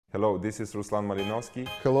Hello, this is Ruslan Malinovsky.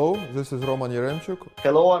 Hello, this is Roman Yaremchuk.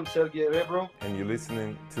 Hello, I'm Sergey Rebro. And you're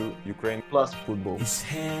listening to Ukraine Plus Football. It's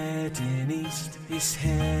heading east, it's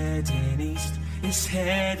heading east, it's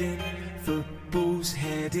heading, football's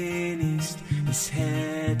heading east, it's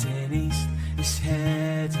heading east, it's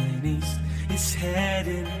heading east, it's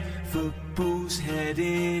heading, football's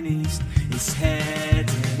heading east, it's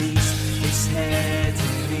heading east, it's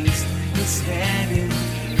heading east, it's heading,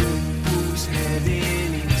 football's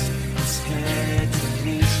heading east, it's heading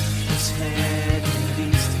east, it's heading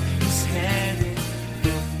east, it's heading.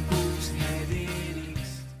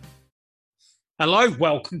 Hello,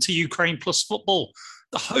 welcome to Ukraine Plus Football,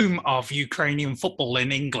 the home of Ukrainian football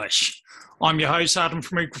in English. I'm your host, Adam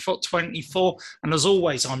from UPL24, and as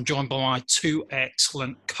always, I'm joined by my two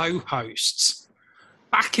excellent co-hosts.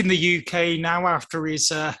 Back in the UK now after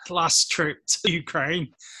his last trip to Ukraine,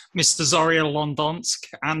 Mr. Zoria Londonsk.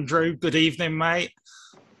 Andrew, good evening, mate.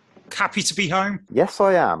 Happy to be home? Yes,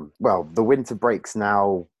 I am. Well, the winter break's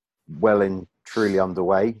now well and truly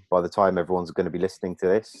underway by the time everyone's going to be listening to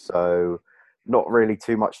this, so not really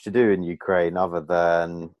too much to do in Ukraine other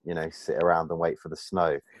than, sit around and wait for the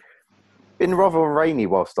snow. Been rather rainy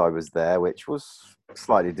whilst I was there, which was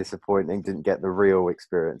slightly disappointing. Didn't get the real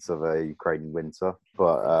experience of a Ukrainian winter,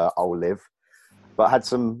 but I'll live. But had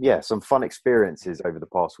some fun experiences over the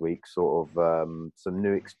past week, some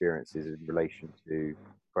new experiences in relation to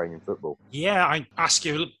Ukrainian football. Yeah, I ask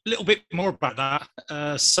you a little bit more about that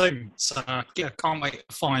soon. So, can't wait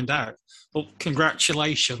to find out. But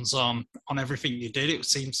congratulations on everything you did. It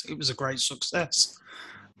seems it was a great success.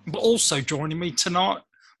 But also joining me tonight,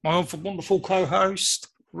 my other wonderful co-host,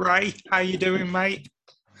 Ray. How you doing, mate?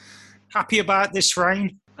 Happy about this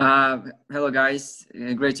rain? Hello, guys.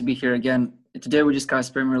 Great to be here again. Today we discuss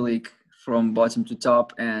Premier League from bottom to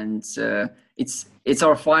top, and it's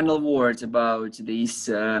our final word about this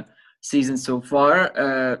season so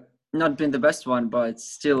far. Not been the best one, but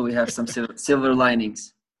still we have some silver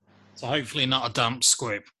linings. So hopefully not a damp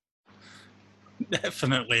squib.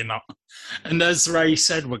 Definitely not. And as Ray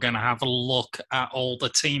said, we're going to have a look at all the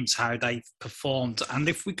teams, how they've performed. And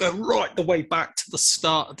if we go right the way back to the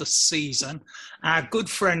start of the season, our good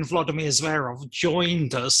friend Volodymyr Zverov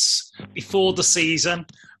joined us before the season,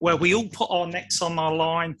 where we all put our necks on our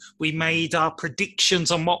line. We made our predictions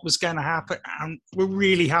on what was going to happen. And we're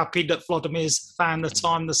really happy that Volodymyr's found the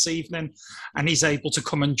time this evening and he's able to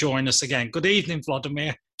come and join us again. Good evening,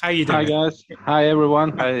 Volodymyr. How you doing? Hi, guys. Hi,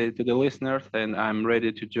 everyone. Hi to the listeners. And I'm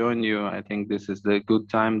ready to join you. I think this is the good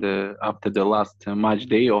time after the last match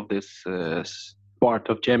day of this part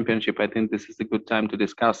of championship. I think this is a good time to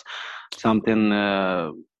discuss something,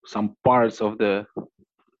 some parts of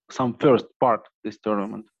some first part of this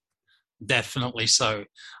tournament. Definitely so.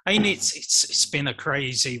 I mean, it's been a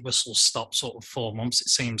crazy whistle-stop sort of 4 months. It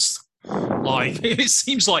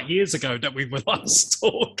seems like years ago that we were last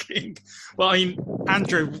talking. Well, I mean,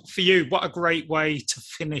 Andrew, for you, what a great way to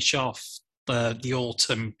finish off the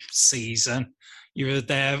autumn season. You were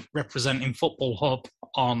there representing Football Hub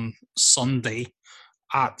on Sunday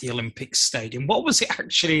at the Olympic Stadium. What was it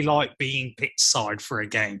actually like being pitchside for a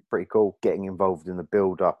game? Pretty cool getting involved in the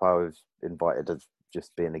build-up. I was invited as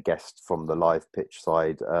just being a guest from the live pitch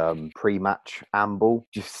side pre-match amble,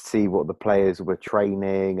 just to see what the players were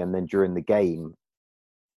training. And then during the game,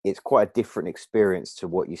 it's quite a different experience to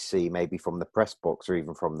what you see maybe from the press box or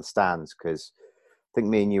even from the stands, because I think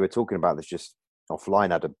me and you were talking about this just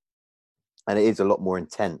offline, Adam, and it is a lot more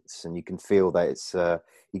intense, and you can feel that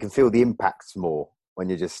you can feel the impacts more when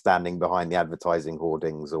you're just standing behind the advertising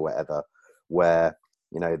hoardings or whatever, where,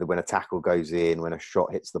 when a tackle goes in, when a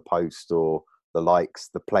shot hits the post or the likes,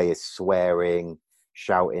 the players swearing,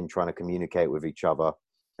 shouting, trying to communicate with each other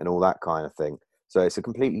and all that kind of thing. So it's a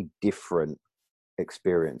completely different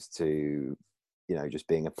experience to, just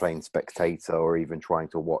being a plain spectator or even trying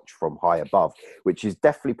to watch from high above, which is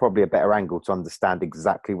definitely probably a better angle to understand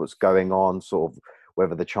exactly what's going on, sort of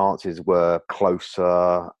whether the chances were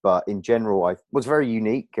closer. But in general, I was very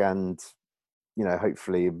unique and,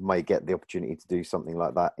 hopefully may get the opportunity to do something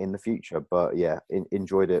like that in the future. But yeah,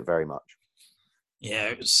 enjoyed it very much. Yeah,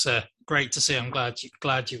 it was great to see. I'm glad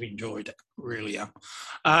you enjoyed it. Really am.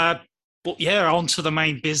 But yeah, on to the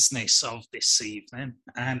main business of this evening,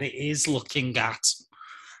 and it is looking at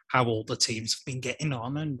how all the teams have been getting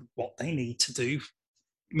on and what they need to do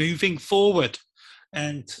moving forward.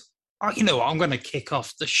 And I'm going to kick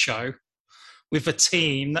off the show with a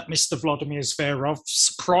team that Mr. Volodymyr Zverov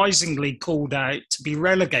surprisingly called out to be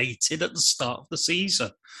relegated at the start of the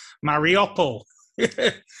season, Mariupol.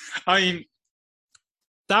 I mean,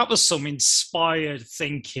 that was some inspired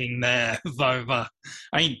thinking there, Vova.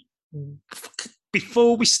 I mean,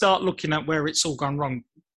 before we start looking at where it's all gone wrong,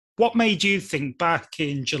 what made you think back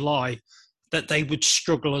in July that they would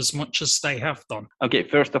struggle as much as they have done? Okay,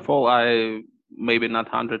 first of all, I maybe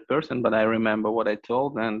not 100%, but I remember what I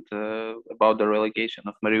told and about the relegation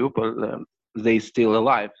of Mariupol. They still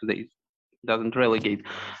alive. They doesn't relegate.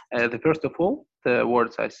 The first of all, the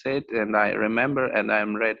words I said, and I remember, and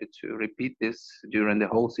I'm ready to repeat this during the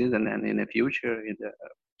whole season and in the future, in the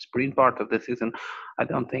spring part of the season. I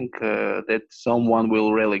don't think that someone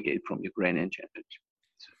will relegate from Ukrainian Championship.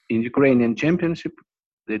 In Ukrainian Championship,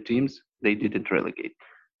 the teams, they didn't relegate.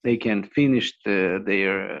 They can finish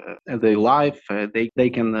their life. They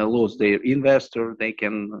can lose their investor. They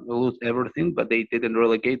can lose everything, but they didn't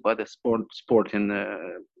relegate by the sporting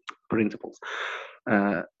principles.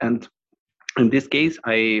 And in this case,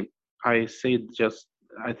 I said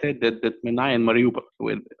that Minai and Mariupol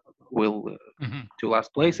will to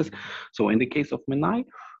last places. So in the case of Minai,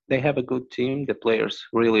 they have a good team. The players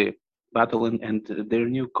really battling, and their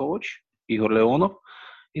new coach Igor Leonov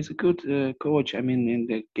is a good coach. I mean,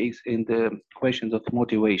 in the questions of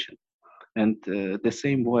motivation, and the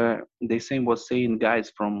same was saying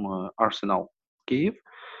guys from Arsenal Kiev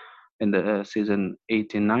in the season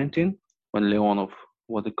 18-19 when Leonov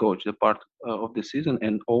was the coach, the part of the season,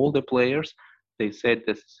 and all the players, they said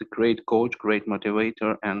this is a great coach, great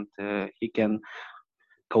motivator, and he can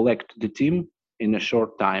collect the team in a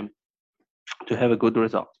short time to have a good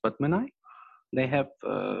result. But Menai, they have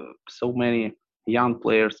so many young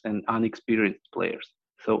players and unexperienced players.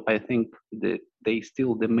 So I think they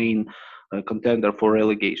still the main contender for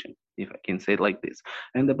relegation, if I can say it like this.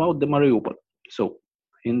 And about the Mariupol. So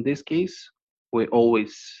in this case, we're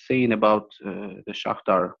always saying about the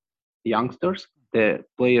Shakhtar youngsters, the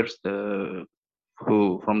players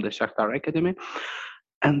who from the Shakhtar Academy.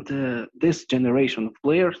 And this generation of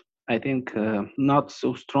players, I think, not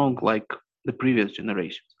so strong like the previous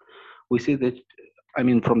generations. We see that, I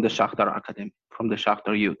mean, from the Shakhtar Academy, from the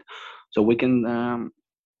Shakhtar youth. So we can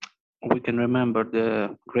remember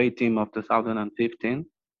the great team of 2015.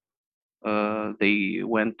 They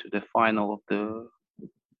went to the final of the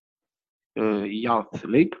Youth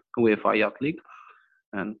League, UEFA Youth League,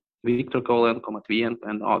 and Viktor Kovalenko, Matvienko,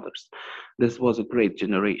 and others. This was a great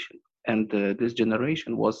generation, and this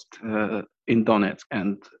generation was in Donetsk.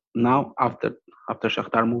 And now, after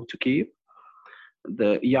Shakhtar moved to Kiev,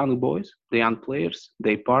 the young boys, the young players,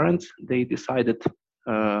 their parents, they decided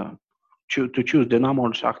to choose Dynamo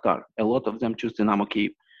and Shakhtar. A lot of them choose Dynamo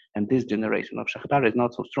Kiev, and this generation of Shakhtar is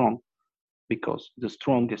not so strong, because the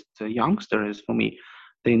strongest youngster is, for me,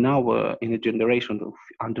 they now in a generation of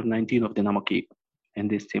under 19 of Dynamo Kiev in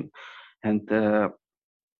this team, and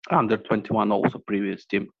under 21 also previous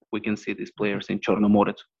team. We can see these players in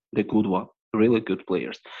Chornomorets, the good one, really good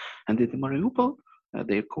players. And in Mariupol,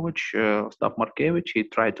 their coach Stav Markevich, he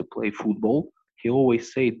tried to play football. He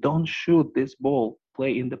always said, "Don't shoot this ball,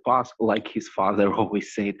 play in the pass," like his father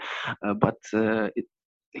always said. But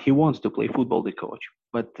he wants to play football, the coach.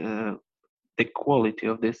 But the quality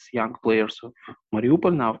of these young players of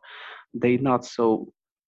Mariupol now, they're not so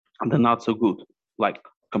good. Like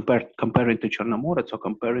comparing to Chornomorets or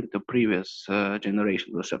comparing to previous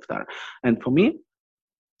generation of Shakhtar. And for me,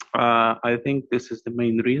 I think this is the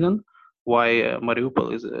main reason why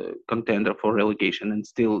Mariupol is a contender for relegation and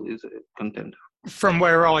still is a contender. From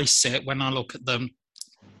where I sit, when I look at them,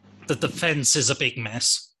 the defence is a big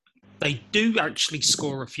mess. They do actually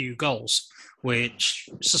score a few goals, which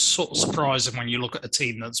is sort of surprising when you look at a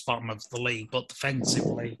team that's bottom of the league, but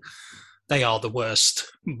defensively, they are the worst,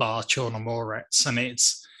 bar Chornomorets. And it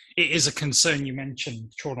is a concern. You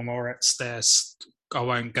mentioned Chornomorets. I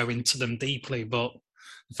won't go into them deeply, but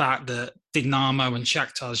the fact that Dynamo and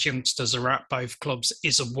Shakhtar's youngsters are at both clubs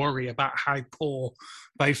is a worry about how poor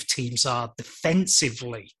both teams are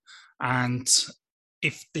defensively. And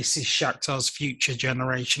if this is Shakhtar's future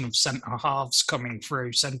generation of centre-halves coming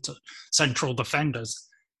through, central defenders,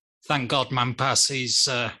 thank God Mampas is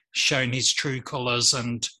shown his true colours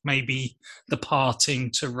and maybe departing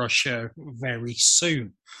to Russia very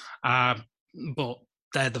soon. But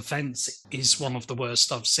their defence is one of the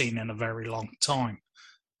worst I've seen in a very long time.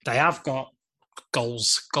 They have got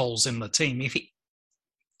goals in the team.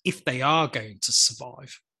 If they are going to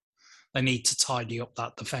survive, they need to tidy up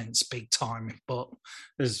that defence big time. But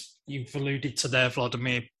as you've alluded to there,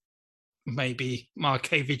 Volodymyr, maybe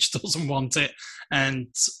Markevich doesn't want it, and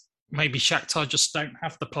maybe Shakhtar just don't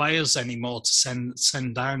have the players anymore to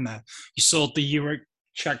send down there. You saw the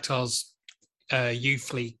Shakhtar's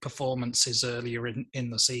youth league performances earlier in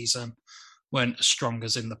the season weren't as strong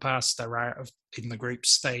as in the past. They're out in the group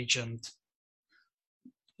stage, and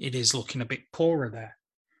it is looking a bit poorer there.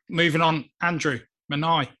 Moving on, Andrew,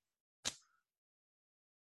 Manai.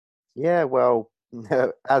 Yeah, well,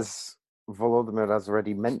 as Volodymyr has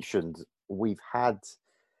already mentioned, we've had,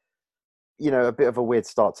 a bit of a weird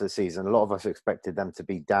start to the season. A lot of us expected them to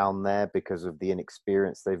be down there because of the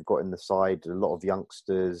inexperience they've got in the side, a lot of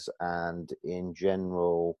youngsters, and in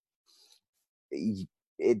general,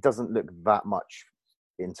 it doesn't look that much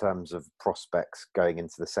in terms of prospects going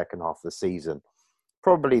into the second half of the season.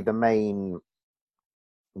 Probably the main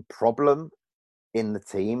problem in the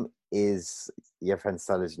team is Yevhen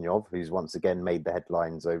Seleznov, who's once again made the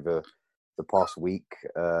headlines over the past week,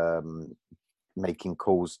 making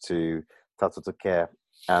calls to Tato Toker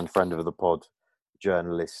and friend of the pod,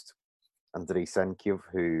 journalist Andriy Senkiv,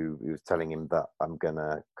 who was telling him that I'm going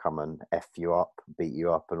to come and F you up, beat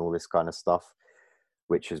you up, and all this kind of stuff,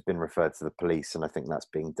 which has been referred to the police, and I think that's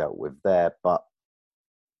being dealt with there. But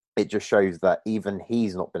it just shows that even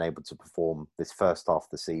he's not been able to perform this first half of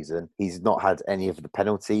the season. He's not had any of the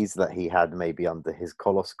penalties that he had maybe under his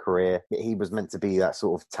Kolos career. He was meant to be that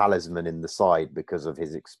sort of talisman in the side because of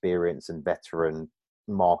his experience and veteran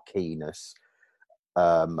marqueeness,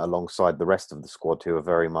 alongside the rest of the squad, who are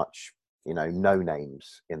very much, no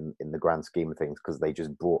names in the grand scheme of things, because they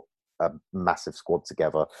just brought a massive squad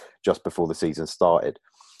together just before the season started.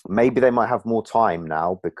 Maybe they might have more time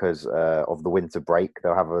now because of the winter break.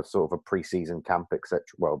 They'll have a sort of a pre-season camp, etc.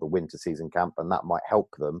 Well, the winter season camp, and that might help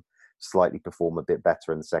them slightly perform a bit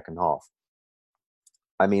better in the second half.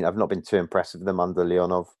 I mean, I've not been too impressed with them under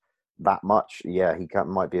Leonov that much. Yeah,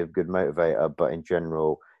 might be a good motivator, but in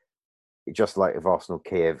general, just like if Arsenal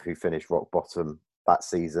Kiev, who finished rock bottom that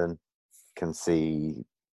season, can see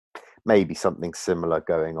maybe something similar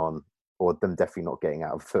going on, or them definitely not getting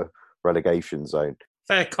out of the relegation zone.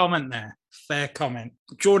 Fair comment there. Fair comment.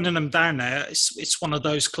 Joining them down there, it's one of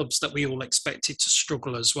those clubs that we all expected to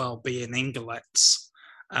struggle as well, being Ingolets.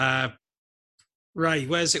 Ray,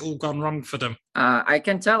 where's it all gone wrong for them? I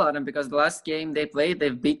can tell, Adam, because the last game they played,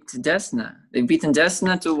 they've beat Desna. They've beaten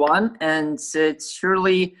Desna 2-1, and it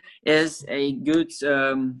surely is a good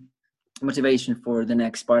motivation for the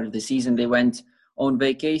next part of the season. They went on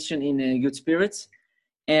vacation in good spirits,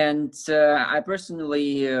 and I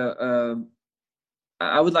personally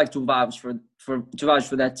I would like to vouch for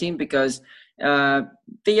that team, because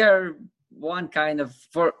they are one kind of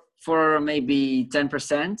for maybe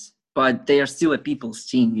 10%, but they are still a people's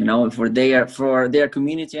team, for their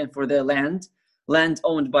community and for their land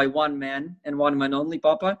owned by one man and one man only,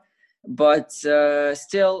 Papa. But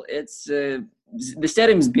still, it's the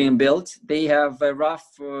stadium is being built. They have a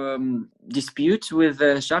rough dispute with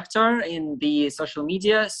Shakhtar in the social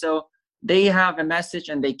media, so they have a message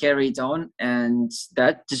and they carry it on, and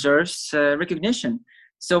that deserves recognition.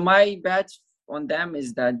 So my bet on them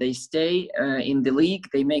is that they stay in the league.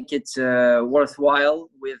 They make it worthwhile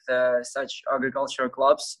with such agricultural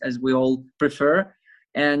clubs as we all prefer.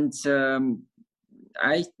 And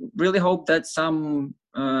I really hope that some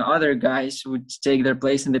other guys would take their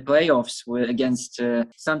place in the playoffs against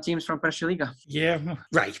some teams from Persia Liga. Yeah,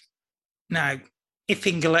 right. Now, if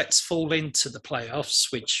Ingolets fall into the playoffs,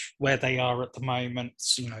 where they are at the moment,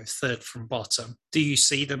 third from bottom, do you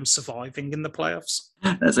see them surviving in the playoffs?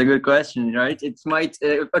 That's a good question, right? It might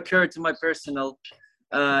occur to my personal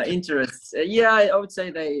interests. Yeah, I would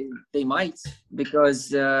say they might, because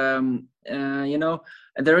there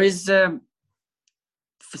is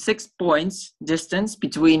 6 points distance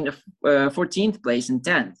between 14th place and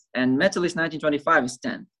 10th, and Metalist 1925 is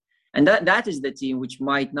 10th, and that is the team which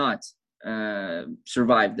might not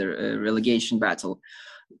survive the relegation battle.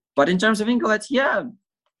 But in terms of Ingolets, yeah,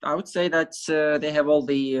 I would say that they have all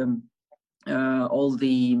the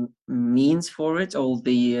means for it, all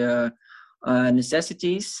the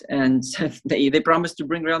necessities, and they promised to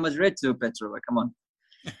bring Real Madrid to Petrova. Come on.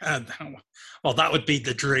 Well, that would be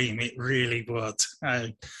the dream. It really would.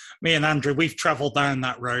 Me and Andrew, we've travelled down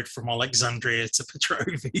that road from Alexandria to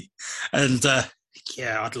Petrovi, and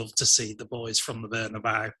I'd love to see the boys from the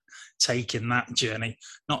Bernabeu taking that journey.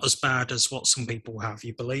 Not as bad as what some people have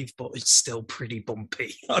you believe, but it's still pretty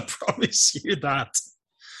bumpy. I promise you that.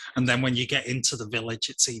 And then when you get into the village,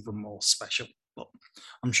 it's even more special. But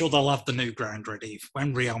I'm sure they'll have the new ground ready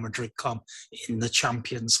when Real Madrid come in the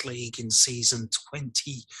Champions League in season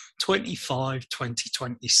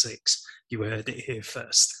 2025-2026. You heard it here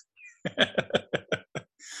first.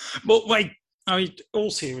 But wait, all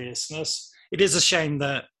seriousness, it is a shame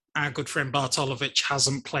that our good friend Bartolovic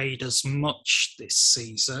hasn't played as much this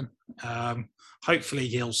season. Hopefully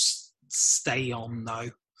he'll stay on,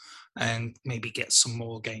 though, and maybe get some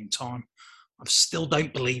more game time. I still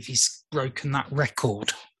don't believe he's broken that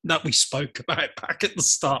record that we spoke about back at the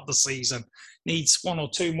start of the season. Needs one or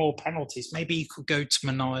two more penalties. Maybe you could go to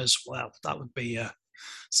Manai as well. That would be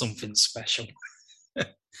something special.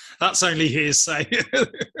 That's only hearsay.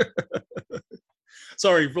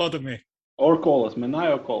 Sorry, Volodymyr. Or call us,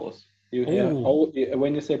 Menai or call us.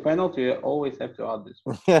 When you say penalty, you always have to add this.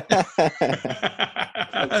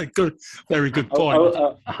 Good, very good point.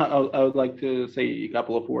 I would like to say a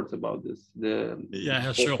couple of words about this.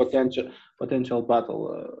 Sure. Potential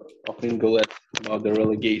battle of Ingolets about the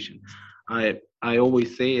relegation. I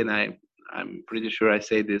always say, and I'm pretty sure I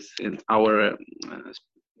say this in our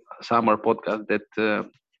summer podcast, that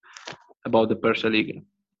about the Persha Liga.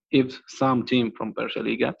 If some team from Persha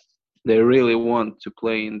Liga, they really want to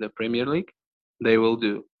play in the Premier League, they will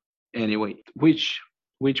do anyway. Which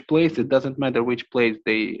place, it doesn't matter which place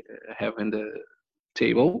they have in the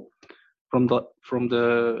table from the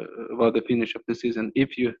finish of the season.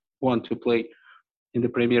 If you want to play in the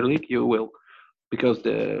Premier League, you will, because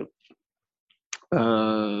the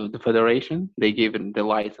federation, they given the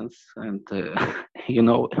license, and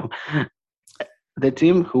the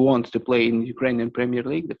team who wants to play in Ukrainian Premier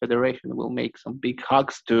League, the federation will make some big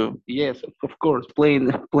hugs to, yes, of course, play.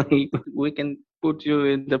 We can put you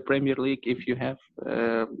in the Premier League if you have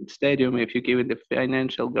stadium, if you give it the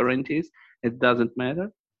financial guarantees. It doesn't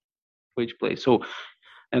matter which place. So,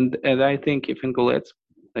 and I think if Ingolets,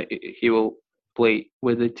 he will play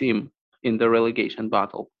with the team in the relegation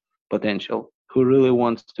battle potential, who really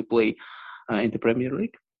wants to play in the Premier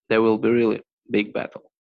League, there will be really big battle.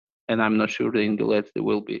 And I'm not sure the Ingolets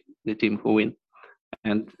will be the team who win.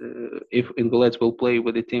 And if Ingolets will play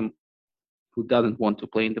with a team who doesn't want to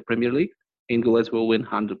play in the Premier League, Ingolets will win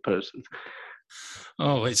 100%.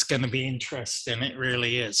 Oh, it's going to be interesting. It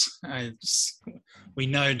really is. We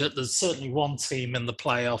know that there's certainly one team in the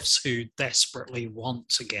playoffs who desperately want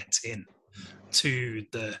to get in to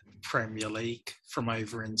the Premier League from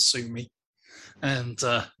over in Sumy. And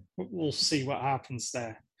we'll see what happens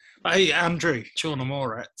there. Hey, Andrew,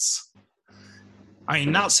 Chornomorets. I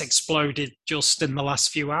mean, that's exploded just in the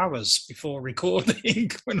last few hours before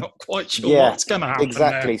recording. We're not quite sure what's going to happen.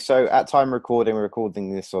 Exactly. There. So at time recording, we're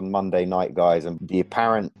recording this on Monday night, guys, and the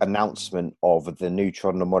apparent announcement of the new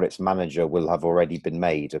Chornomorets manager will have already been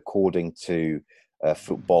made, according to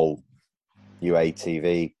Football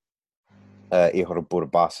UATV. Ihor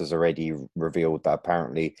Burbas has already revealed that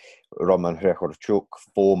apparently Roman Hrechorchuk,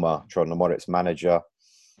 former Chornomorets manager,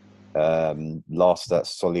 last at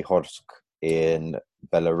Solihorsk in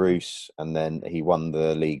Belarus, and then he won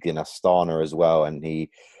the league in Astana as well, and he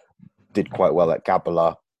did quite well at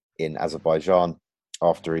Gabala in Azerbaijan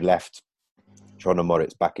after he left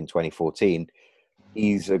Chornomorets back in 2014.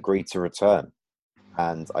 He's agreed to return,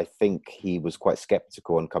 and I think he was quite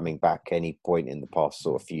sceptical on coming back any point in the past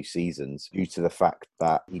sort of few seasons due to the fact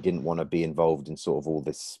that he didn't want to be involved in sort of all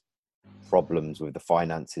this problems with the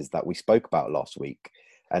finances that we spoke about last week.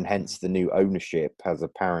 And hence the new ownership has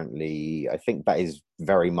apparently, I think that is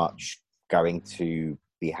very much going to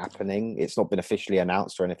be happening. It's not been officially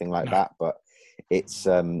announced or anything like that, but it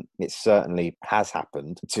certainly has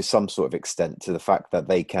happened to some sort of extent, to the fact that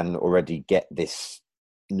they can already get this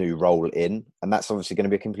new role in. And that's obviously going to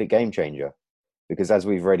be a complete game changer. Because as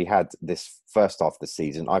we've already had this first half of the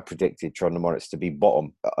season, I predicted Chornomorets to be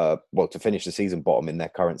bottom, to finish the season bottom in their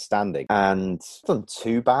current standing. And done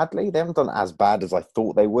too badly. They haven't done as bad as I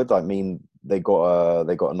thought they would. I mean, they got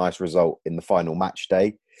a nice result in the final match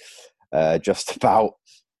day, just about.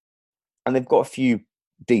 And they've got a few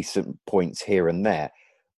decent points here and there.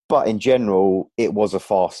 But in general, it was a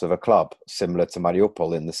farce of a club, similar to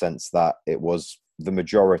Mariupol in the sense that it was the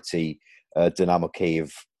majority Dynamo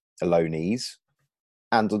Kyiv loanees.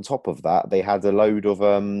 And on top of that, they had a load of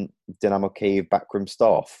Dynamo Kyiv backroom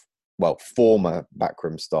staff. Well, former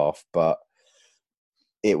backroom staff, but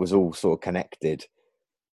it was all sort of connected.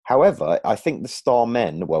 However, I think the star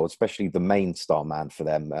men, well, especially the main star man for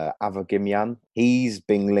them, Avagimyan, he's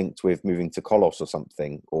being linked with moving to Kolos or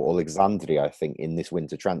something, or Alexandria, I think, in this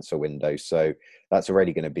winter transfer window. So that's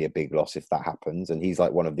already going to be a big loss if that happens. And he's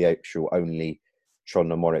like one of the actual only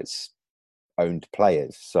Chornomorets owned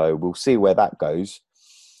players. So we'll see where that goes.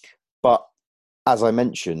 But as I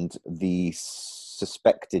mentioned, the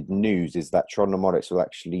suspected news is that Chornomorets will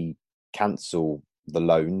actually cancel the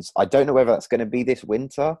loans. I don't know whether that's going to be this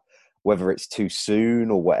winter, whether it's too soon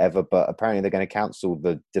or whatever, but apparently they're going to cancel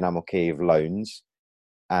the Dynamo Kyiv loans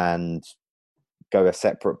and go a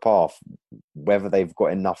separate path. Whether they've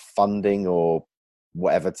got enough funding or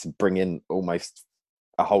whatever to bring in almost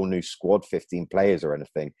a whole new squad, 15 players or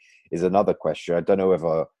anything, is another question. I don't know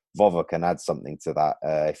whether Vova can add something to that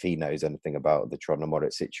if he knows anything about the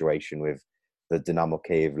Chornomorets situation with the Dynamo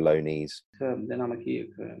Kiev loanees. Dynamo Kiev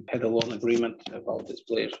had a loan agreement about these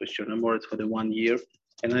players with Chernomorets for the 1 year,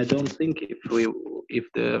 and I don't think if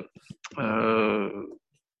the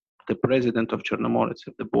president of Chernomorets,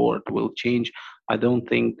 if the board will change, I don't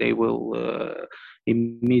think they will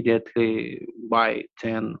immediately buy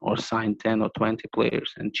 10 or sign 10 or 20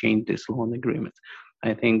 players and change this loan agreement.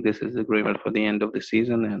 I think this is agreement for the end of the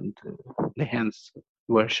season, and the hands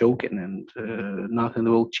were shaken, and nothing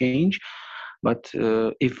will change. But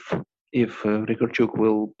if Rikorchuk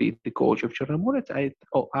will be the coach of Chernomorets,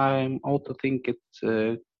 I also think it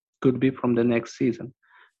could be from the next season.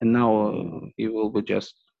 And now he will be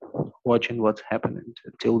just watching what's happening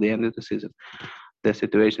until the end of the season. The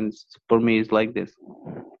situation for me is like this.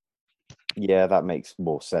 Yeah, that makes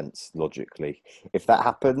more sense logically. If that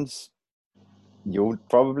happens, you'll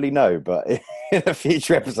probably know, but in a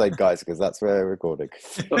future episode, guys, because that's where we're recording.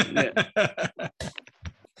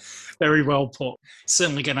 Very well put.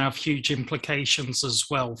 Certainly going to have huge implications as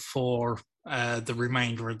well for the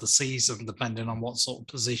remainder of the season, depending on what sort of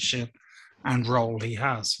position and role he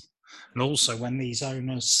has. And also, when these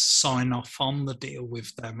owners sign off on the deal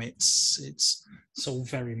with them, it's all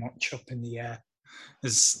very much up in the air.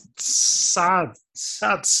 It's sad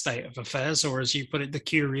state of affairs, or as you put it, the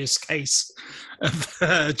curious case of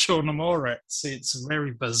Chernomorets. It's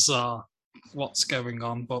very bizarre what's going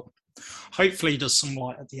on, but hopefully there's some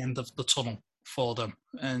light at the end of the tunnel for them.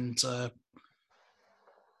 And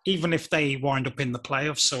even if they wind up in the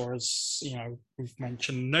playoffs, or as we've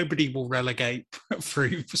mentioned, nobody will relegate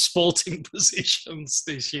through sporting positions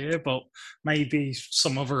this year, but maybe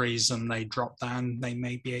some other reason they drop down, they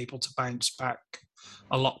may be able to bounce back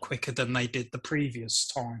a lot quicker than they did the previous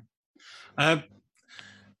time. A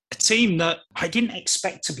team that I didn't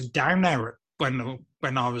expect to be down there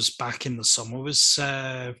when I was back in the summer was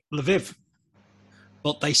Lviv.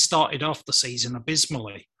 But they started off the season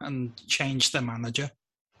abysmally and changed their manager.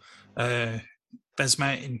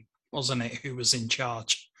 Bezmetin, wasn't it, who was in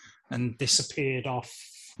charge, and disappeared off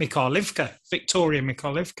Victoria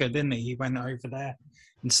Mikhailivka, didn't he? He went over there.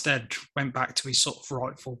 Instead, went back to his sort of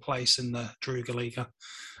rightful place in the Druga Liga.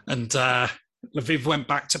 And Lviv went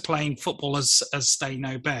back to playing football as they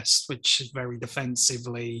know best, which is very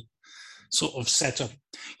defensively sort of set up.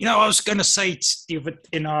 I was going to say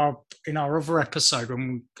in our other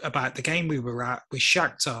episode about the game we were at with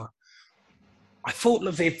Shakhtar, I thought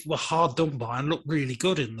Lviv were hard done by and looked really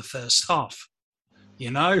good in the first half.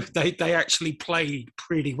 They actually played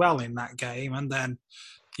pretty well in that game, and then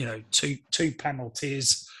two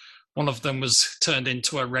penalties. One of them was turned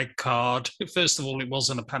into a red card. First of all, it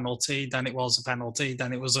wasn't a penalty. Then it was a penalty.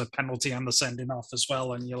 Then it was a penalty and a sending off as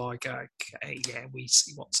well. And you're like, okay, yeah, we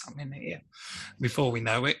see what's happening here. Before we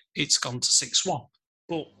know it, it's gone to 6-1.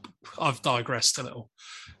 But I've digressed a little.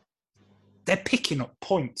 They're picking up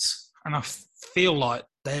points, and I feel like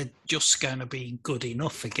they're just going to be good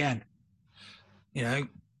enough again.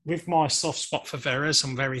 With my soft spot for Veres,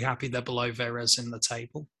 I'm very happy they're below Veres in the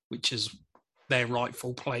table, which is their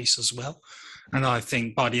rightful place as well. And I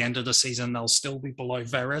think by the end of the season, they'll still be below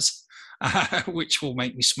Veres, which will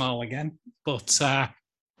make me smile again. But I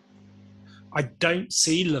don't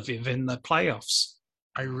see Lviv in the playoffs.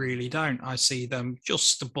 I really don't. I see them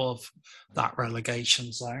just above that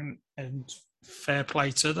relegation zone, and fair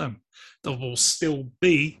play to them. There will still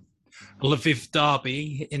be Lviv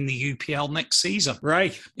derby in the UPL next season.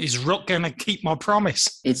 Ray, is Ruck going to keep my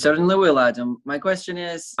promise? It certainly will, Adam. My question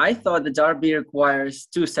is, I thought the derby requires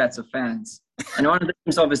 2 sets of fans, and one of the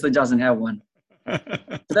teams obviously doesn't have one.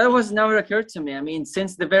 That was never occurred to me. I mean,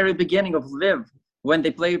 since the very beginning of Lviv, when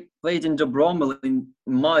they played in Dobromil in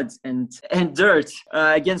mud and dirt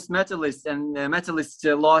against Metalist, and Metalist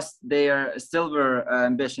lost their silver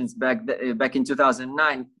ambitions back in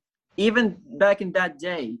 2009. Even back in that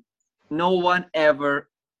day, no one ever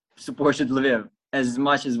supported Lviv as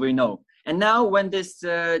much as we know. And now when this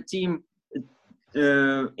team,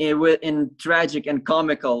 in tragic and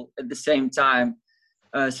comical at the same time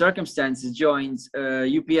circumstances, joins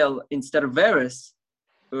UPL instead of Veres,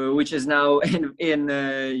 which is now in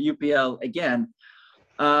UPL again,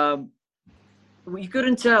 we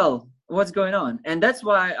couldn't tell what's going on. And that's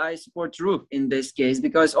why I support Ruk in this case,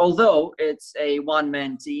 because although it's a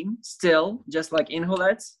one-man team, still, just like in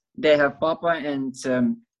Hulets, they have Papa and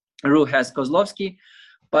Ruk has Kozlovsky,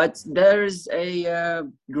 but there's a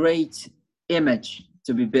great image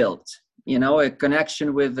to be built. A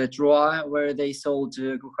connection with the Troyes, where they sold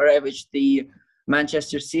Kukharevich the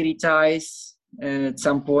Manchester City ties at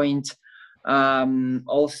some point.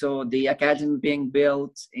 Also, the academy being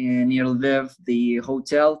built near Lviv, the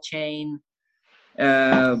hotel chain.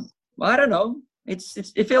 I don't know.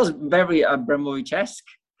 it feels very Abramovich-esque.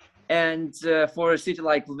 And for a city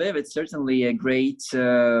like Lviv, it's certainly a great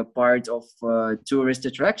part of tourist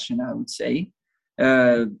attraction, I would say.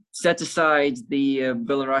 Set aside the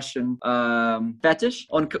Belarusian fetish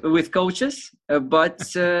with coaches, but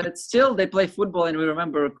still they play football, and we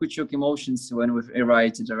remember Kuchuk emotions when we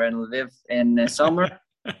arrived at Arena Lviv in summer.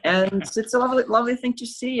 And it's a lovely thing to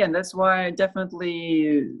see, and that's why I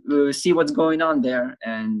definitely see what's going on there,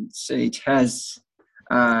 and it has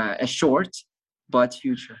a short but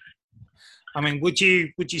future. I mean, would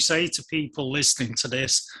you say to people listening to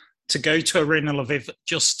this to go to Arena Lviv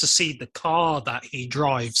just to see the car that he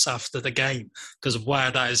drives after the game, because of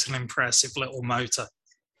where that is an impressive little motor?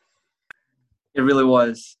 It really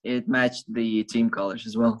was. It matched the team colors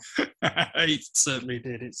as well. It certainly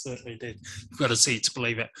did. You've got to see it to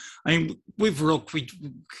believe it. I mean, with Ruck, we've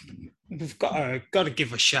got to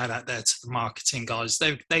give a shout out there to the marketing guys.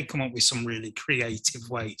 They come up with some really creative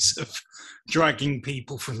ways of dragging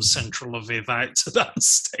people from central Lviv out to that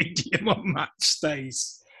stadium on match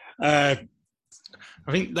days. I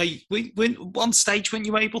think one stage when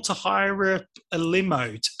you were able to hire a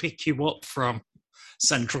limo to pick you up from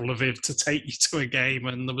central Lviv to take you to a game,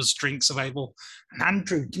 and there was drinks available. And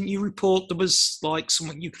Andrew, didn't you report there was like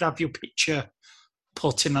something you could have your picture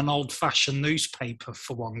put in an old-fashioned newspaper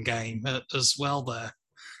for one game as well? There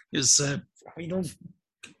is,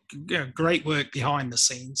 great work behind the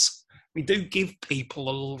scenes. We do give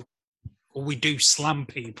people we do slam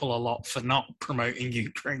people a lot for not promoting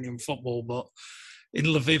Ukrainian football, but in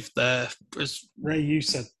Lviv, there, as Ray, you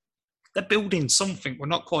said, they're building something. We're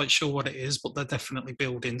not quite sure what it is, but they're definitely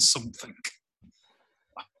building something.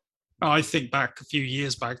 I think back a few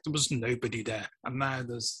years back, there was nobody there, and now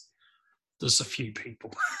there's a few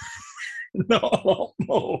people, not a lot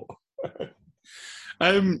more.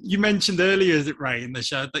 You mentioned earlier, Ray, in the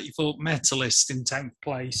show that you thought Metalist in 10th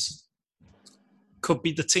place could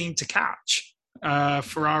be the team to catch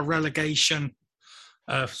for our relegation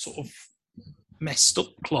sort of messed up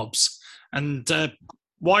clubs, and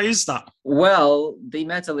why is that? Well, the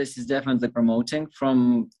Metalist is definitely promoting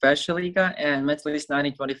from Liga, and Metalist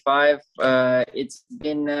 1925. It's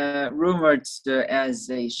been rumored as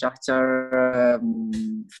a Shakhtar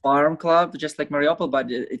farm club, just like Mariupol,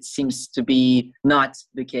 but it seems to be not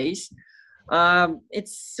the case.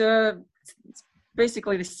 It's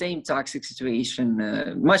basically the same toxic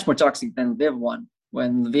situation, much more toxic than Lviv one.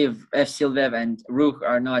 When Lviv, FC Lviv, and Ruch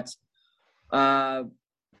are not,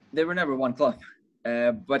 they were never one club.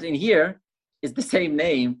 But in here, it's the same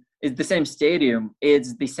name, it's the same stadium,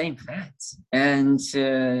 it's the same fans. And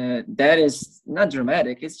that is not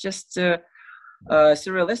dramatic, it's just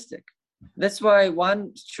surrealistic. That's why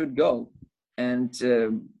one should go. And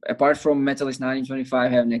apart from Metalist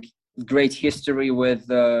 1925 having a great history with,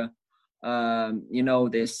 that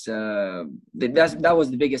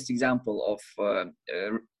was the biggest example of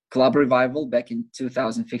club revival back in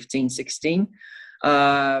 2015-16.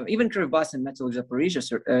 Even Krivbas and Metal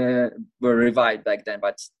Zaporizhzhia were revived back then,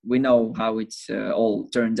 but we know how it all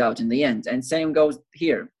turned out in the end. And same goes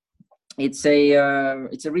here. It's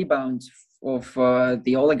a rebound of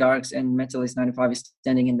the oligarchs, and Metalist 95 is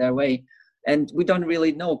standing in their way. And we don't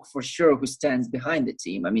really know for sure who stands behind the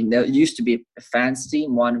team. I mean, there used to be a fans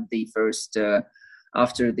team, one of the first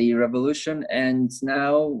after the revolution, and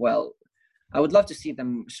now, well, I would love to see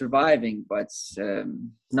them surviving, but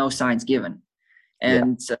no signs given.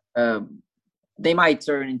 And they might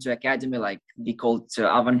turn into academy, like they called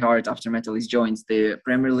Avantgarde after Metalist joins the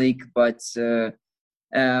Premier League. But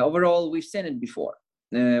overall, we've seen it before.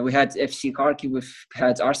 We had FC Kharkiv, we've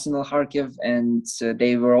had Arsenal Kharkiv, and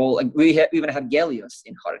they were all. Even had Gelios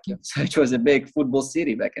in Kharkiv, so it was a big football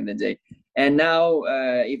city back in the day. And now,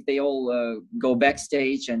 if they all go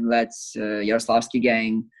backstage and let Yaroslavsky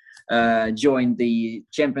gang join the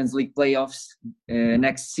Champions League playoffs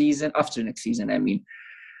next season, I mean,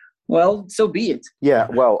 well, so be it. Yeah,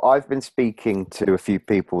 well, I've been speaking to a few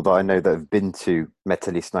people that I know that have been to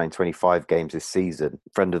Metalist 925 games this season.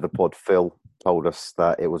 Friend of the pod, Phil, told us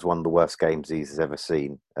that it was one of the worst games he's ever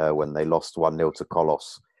seen when they lost 1-0 to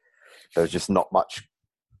Kolos. There was just not much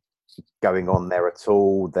going on there at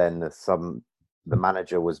all. Then the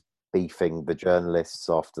manager was beefing the journalists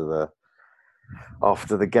after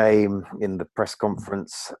the game in the press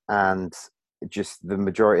conference, and just the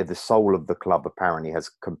majority of the soul of the club apparently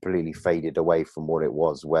has completely faded away from what it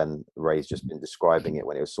was when Ray's just been describing it,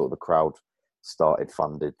 when it was sort of the crowd started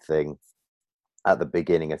funded thing at the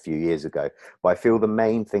beginning a few years ago. But I feel the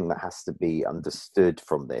main thing that has to be understood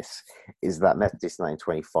from this is that Metalist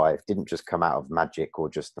 925 didn't just come out of magic or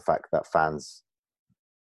just the fact that fans,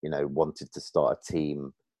 wanted to start a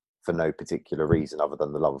team for no particular reason other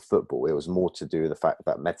than the love of football. It was more to do with the fact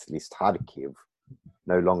that Metalist Kharkiv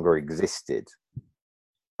no longer existed.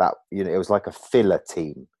 That, you know, it was like a filler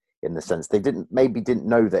team in the sense they didn't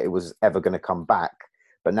know that it was ever going to come back.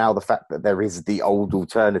 But now the fact that there is the old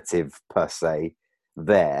alternative per se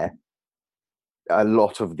there, a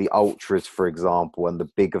lot of the ultras, for example, and the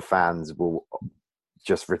bigger fans will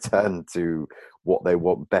just return to what they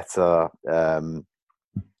want: better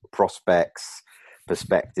prospects,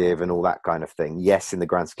 perspective, and all that kind of thing. Yes, in the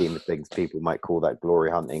grand scheme of things, people might call that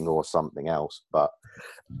glory hunting or something else, but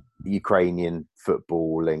Ukrainian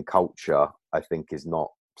football and culture, I think, is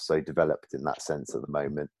not so developed in that sense at the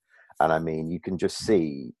moment. And I mean, you can just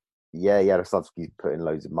see, Yaroslavsky's put in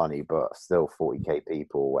loads of money, but still 40k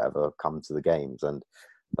people or whatever come to the games, and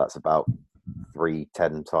that's about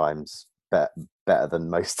 3-10 times better than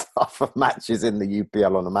most other matches in the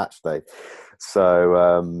UPL on a match day.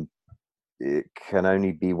 So it can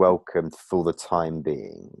only be welcomed for the time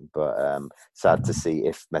being, but sad to see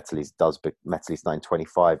if Metalist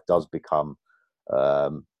 925 does become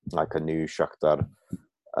like a new Shakhtar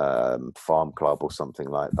farm club or something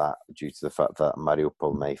like that, due to the fact that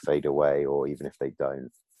Mariupol may fade away, or even if they don't,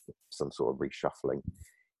 some sort of reshuffling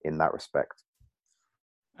in that respect.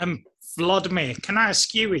 Volodymyr, can I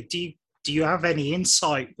ask you, do you have any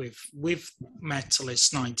insight with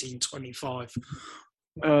Metalist 1925?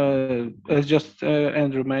 As just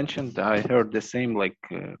Andrew mentioned, I heard the same, like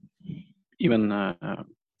even at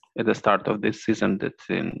the start of this season, that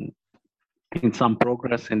in some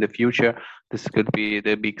progress in the future, this could be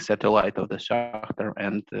the big satellite of the Shakhtar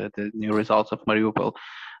and the new results of Mariupol.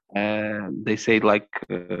 They say like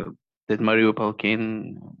that Mariupol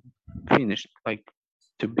can finish, like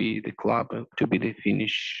to be the club, to be the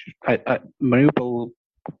finish. Mariupol,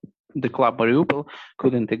 the club Mariupol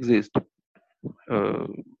couldn't exist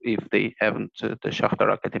if they haven't the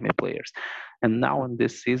Shakhtar Academy players. And now in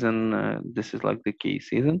this season, this is like the key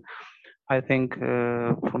season. I think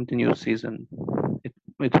from the new season,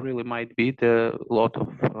 it really might be the lot of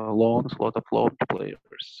loans, lot of loan players.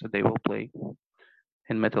 They will play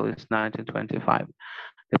in Metalist 1925.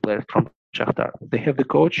 The players from Shakhtar. They have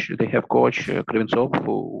coach Krivensov,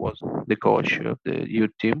 who was the coach of the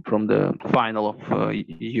youth team from the final of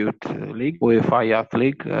youth league, UEFA Youth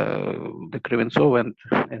League. The Krivensov, and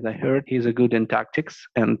as I heard, he's a good in tactics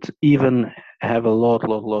and even have a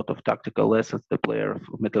lot of tactical lessons. The player of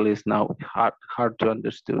Metalist now hard to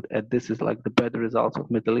understood, and this is like the better results of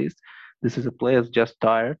Metalist. This is a player just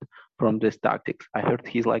tired from this tactics. I heard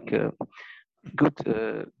he's like a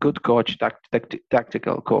good coach,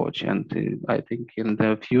 tactical coach, and I think in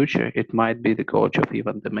the future it might be the coach of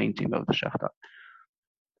even the main team of the Shakhtar.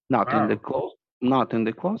 Not in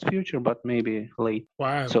the close future, but maybe late.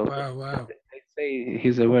 Wow! They say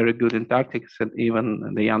he's a very good in tactics, and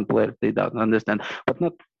even the young players, they don't understand. But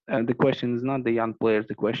not the question is not the young players.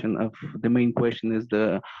 The main question is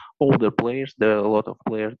the older players. There are a lot of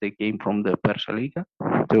players. They came from the Persha Liga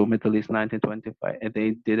to Metalist 1925, and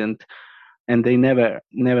they didn't. And they never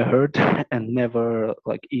heard and never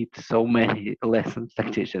like eat so many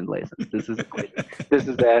tactician lessons. This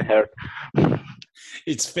is their heard.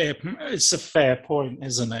 It's fair. It's a fair point,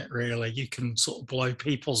 isn't it? Really, you can sort of blow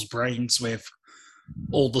people's brains with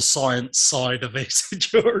all the science side of it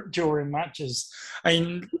during matches. I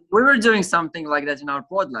mean, we were doing something like that in our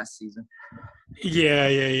pod last season.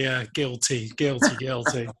 Yeah. Guilty.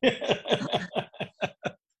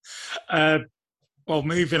 Well,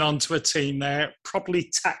 moving on to a team there,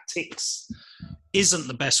 probably tactics isn't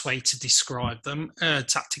the best way to describe them.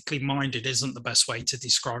 Tactically minded isn't the best way to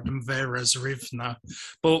describe them. Veres, Rivna.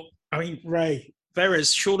 But, I mean, Ray,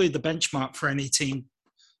 Veres, surely the benchmark for any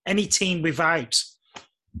team without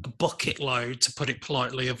a bucket load, to put it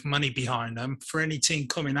politely, of money behind them, for any team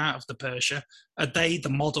coming out of the Persha, are they the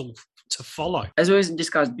model to follow? As we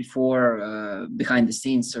discussed before, behind the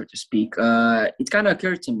scenes, so to speak, it kind of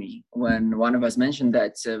occurred to me when one of us mentioned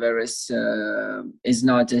that Veres is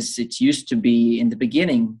not as it used to be in the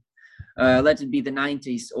beginning. Let it be the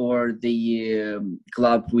 90s or the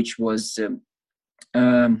club which was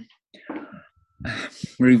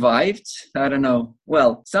revived. I don't know.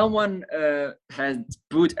 Well, someone had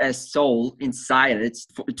put a soul inside it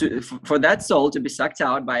for that soul to be sucked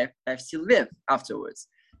out by FC Lviv afterwards.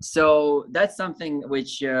 So that's something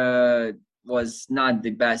which was not the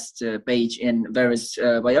best page in Veres'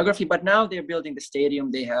 biography. But now they're building the stadium.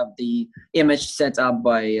 They have the image set up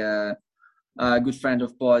by a good friend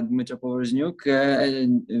of pod, Dmitro Poverznyuk,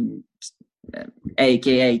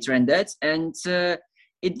 a.k.a. Trendet, and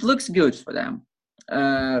it looks good for them.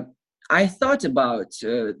 I thought about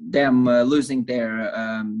them losing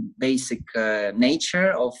their basic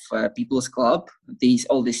nature of People's Club.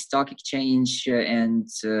 All this stock exchange and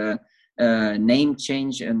name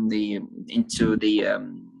change into the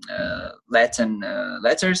Latin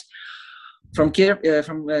letters from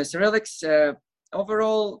Cyrillics.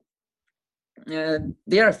 Overall,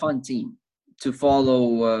 they are a fun team to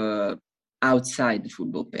follow outside the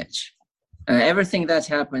football pitch. Everything that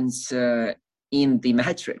happens in the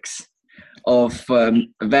metrics of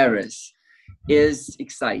Veres is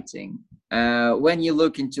exciting. When you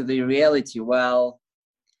look into the reality, the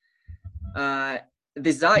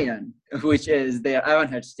Zion, which is the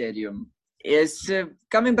Ironhead Stadium, is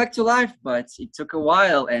coming back to life, but it took a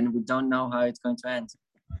while and we don't know how it's going to end.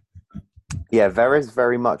 Yeah, Veres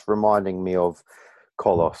very much reminding me of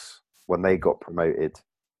Kolos when they got promoted.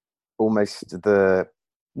 Almost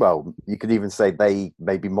you could even say they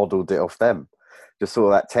maybe modelled it off them. Just saw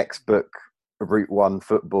that textbook Route 1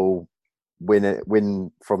 football,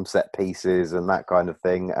 win from set pieces and that kind of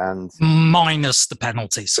thing, and minus the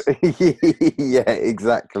penalties. Yeah,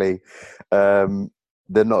 exactly.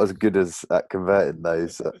 They're not as good at converting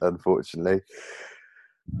those, unfortunately.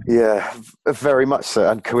 Yeah, very much so.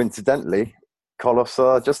 And coincidentally, Kolos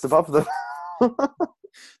are just above them.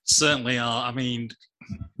 Certainly are. I mean,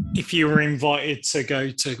 if you were invited to go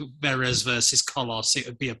to Veres versus Kolos, it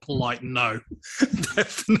would be a polite no.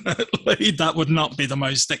 Definitely. That would not be the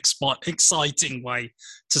most exciting way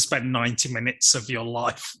to spend 90 minutes of your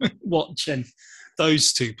life watching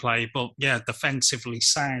those two play. But yeah, defensively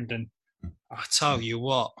sound. And I tell you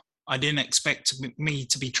what, I didn't expect me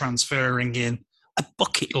to be transferring in a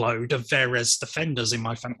bucket load of Veres defenders in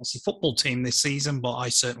my fantasy football team this season, but I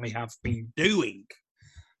certainly have been doing.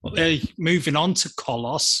 Well, moving on to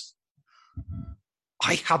Kolos,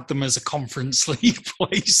 I had them as a Conference League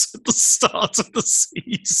place at the start of the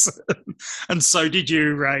season. And so did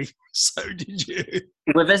you, Ray. So did you.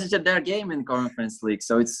 We visited their game in Conference League,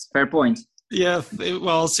 so it's fair point. Yeah, it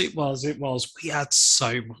was. We had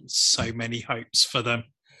so many hopes for them.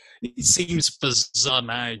 It seems bizarre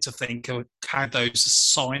now to think of how those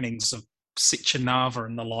signings of Sichanava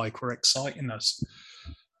and the like were exciting us.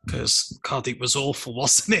 Because, God, it was awful,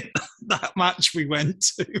 wasn't it? That match we went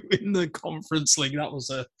to in the Conference League, that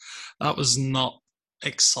was not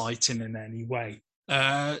exciting in any way.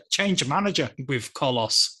 Change of manager with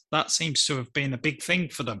Kolos, that seems to have been a big thing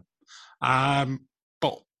for them.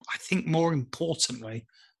 But I think more importantly,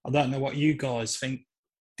 I don't know what you guys think,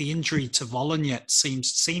 the injury to Volodymyr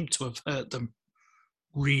seemed to have hurt them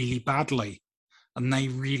really badly. And they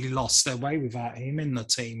really lost their way without him in the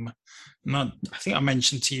team. And I think I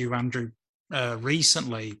mentioned to you, Andrew,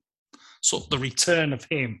 recently, sort of the return of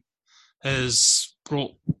him has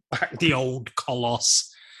brought back the old Kolos,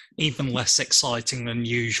 even less exciting than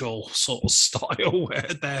usual sort of style,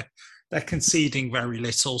 where they're conceding very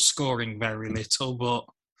little, scoring very little. But,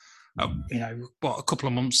 a couple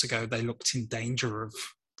of months ago, they looked in danger of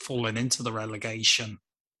falling into the relegation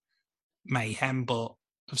mayhem, but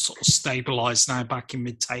have sort of stabilised now back in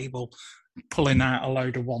mid-table, pulling out a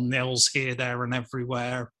load of 1-0s here, there and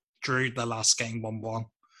everywhere. Drew the last game 1-1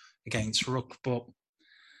 against Rook, but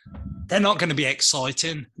they're not going to be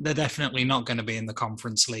exciting. They're definitely not going to be in the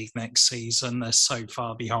Conference League next season. They're so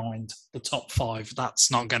far behind the top 5. That's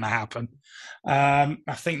not going to happen. I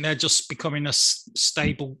think they're just becoming a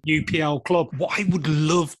stable UPL club. What I would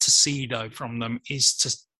love to see, though, from them is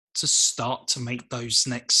to start to make those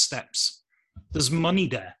next steps. There's money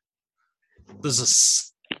there. There's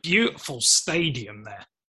a beautiful stadium there,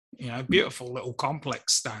 beautiful little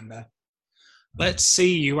complex down there. Let's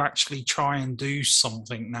see you actually try and do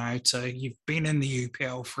something now. You've been in the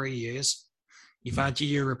UPL 3 years. You've had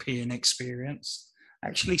your European experience.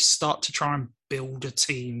 Actually start to try and build a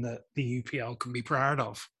team that the UPL can be proud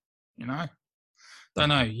of. Don't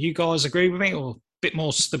know. You guys agree with me, or a bit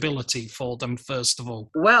more stability for them first of all?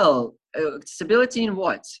 Well, stability in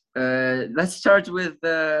what? Let's start with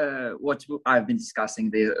what I've been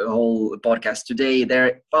discussing the whole podcast today,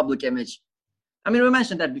 their public image. I mean, we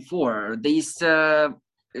mentioned that before. This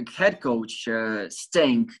head coach,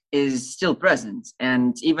 Stink, is still present.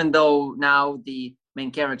 And even though now the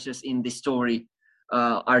main characters in the story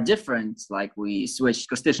are different, like we switched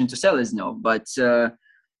Kostichin to Selezno, but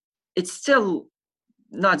it's still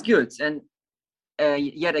not good. And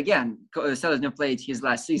yet again, Selezno played his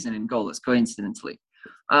last season in goalless, coincidentally.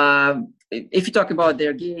 If you talk about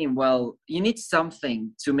their game, well, you need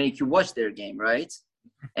something to make you watch their game, right?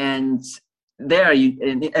 And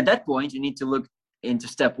at that point, you need to look into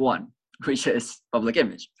step one, which is public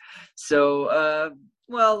image. So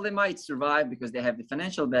Well, they might survive because they have the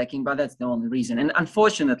financial backing, but that's the only reason. And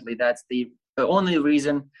unfortunately, that's the only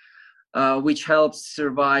reason which helps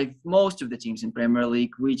survive most of the teams in Premier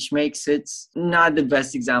League, which makes it not the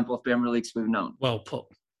best example of Premier Leagues we've known. Well put.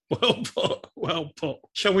 Well put. Well put.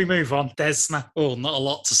 Shall we move on? Desna. Oh, not a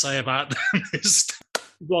lot to say about this.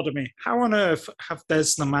 Volodymyr, how on earth have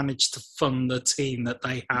Desna managed to fund the team that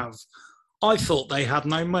they have? I thought they had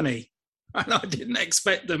no money, and I didn't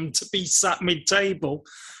expect them to be sat mid-table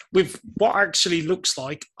with what actually looks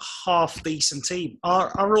like a half-decent team.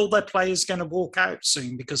 Are all their players going to walk out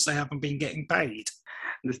soon because they haven't been getting paid?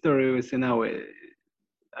 The story we see now,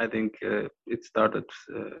 I think it started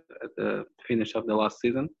at the finish of the last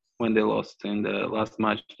season when they lost in the last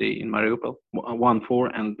match day in Mariupol,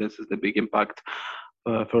 1-4, and this is the big impact,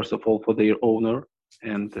 first of all, for their owner.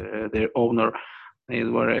 And their owner, he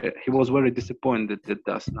was very disappointed that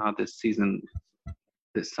Desna this season,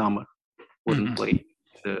 this summer, wouldn't play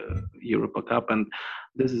the Europa Cup. And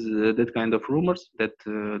this is that kind of rumors that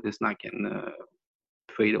Desna can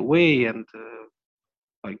fade away, and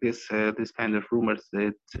like this kind of rumors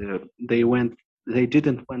that they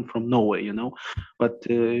didn't went from nowhere, but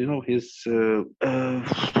his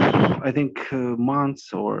I think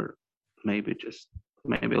months or maybe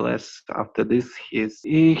less after this,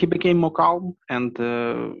 he became more calm, and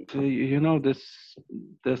the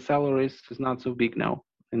salaries is not so big now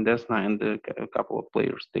in Desna, and a couple of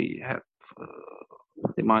players they have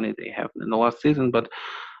the money they have in the last season, but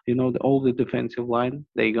all the defensive line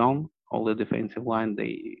they gone. All the defensive line,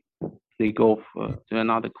 they go to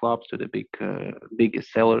another clubs, to the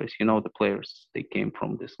biggest salaries. The players they came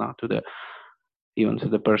from this now even to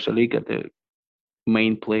the Persia League, the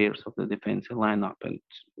main players of the defensive lineup. And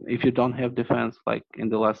if you don't have defense like in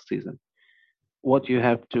the last season, what you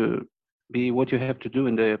have to do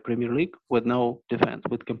in the Premier League with no defense,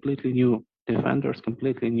 with completely new defenders,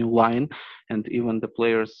 completely new line, and even the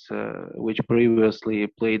players which previously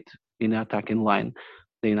played in attacking line,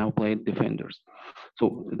 they now play defenders.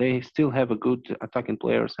 So they still have a good attacking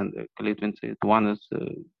players, and Kalitvin is one of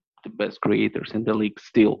the best creators in the league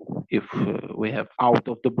still. If we have out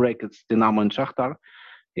of the brackets Dynamo and Shakhtar,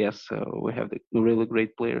 yes, we have the really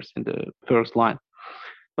great players in the first line.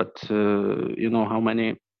 But how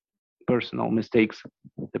many personal mistakes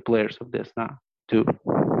the players of Desna do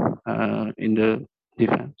in the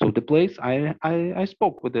defense. So the place, I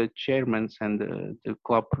spoke with the chairmen and the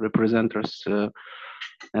club representatives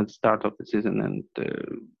at the start of the season, and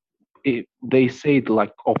they said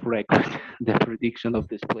like off record the prediction of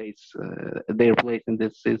this place, their place in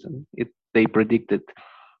this season. They predicted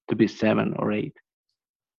to be 7 or 8,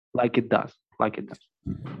 like it does.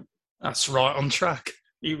 That's right on track.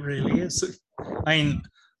 It really is. I mean,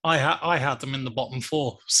 I had them in the bottom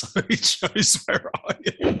 4, so it shows where I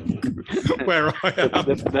am.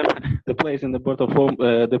 The place in the bottom 4,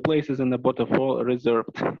 the places in the bottom 4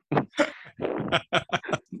 reserved.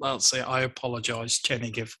 That's it. I apologise,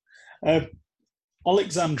 Chernigiv.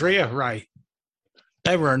 Alexandria, Ray.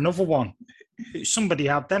 They were another one. Somebody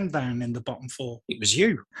had them down in the bottom 4. It was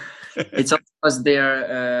you. It's almost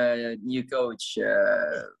their new coach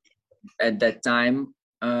at that time,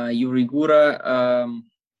 Yuri Gura.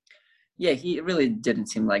 He really didn't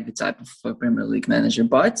seem like the type of Premier League manager,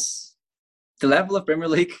 but the level of Premier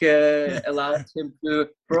League allowed him to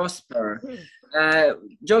prosper.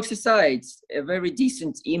 Jokes aside, a very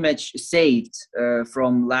decent image saved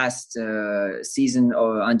from last season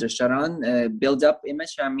under Sharan, build-up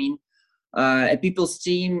image. I mean, a people's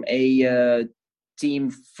team, a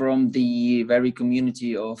team from the very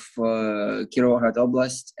community of Kirovohrad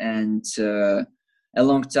Oblast, and a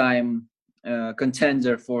long time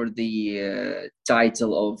contender for the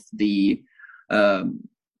title of the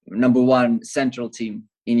number 1 central team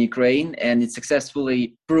in Ukraine, and it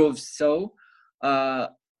successfully proves so.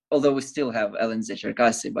 Although we still have LNZ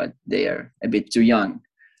Cherkasy, but they are a bit too young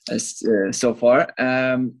so far.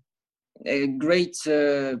 A great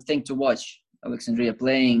thing to watch Alexandria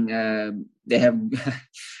playing. They have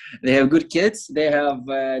they have good kids. They have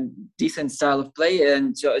a decent style of play,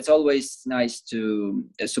 and so it's always nice to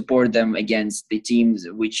support them against the teams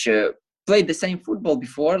which played the same football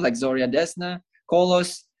before, like Zorya Desna,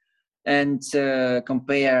 Kolos, and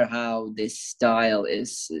compare how this style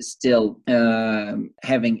is still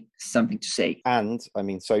having something to say. And, I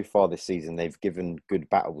mean, so far this season, they've given good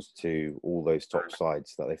battles to all those top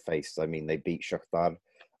sides that they faced. I mean, they beat Shakhtar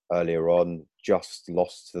earlier on, just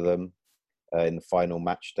lost to them in the final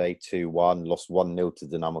match day, 2-1, lost 1-0 to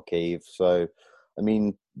Dynamo Kyiv. So, I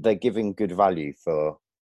mean, they're giving good value for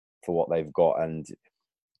what they've got. And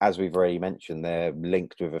as we've already mentioned, they're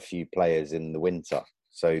linked with a few players in the winter.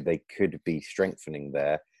 So they could be strengthening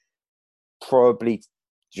there. Probably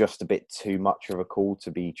just a bit too much of a call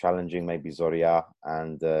to be challenging maybe Zorya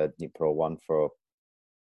and Dnipro 1 for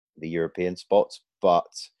the European spots,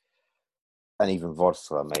 and even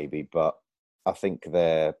Vodska maybe. But I think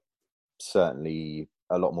they're certainly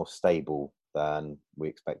a lot more stable than we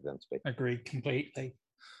expect them to be. Agreed completely.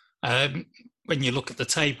 When you look at the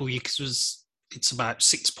table, it's about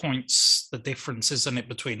 6 points, the difference, isn't it,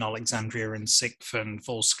 between Alexandria in 6th and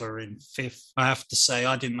Vorskla in 5th. I have to say,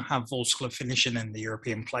 I didn't have Vorskla finishing in the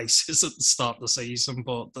European places at the start of the season,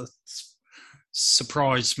 but that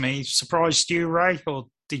surprised me. Surprised you, Ray, or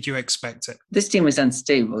did you expect it? This team is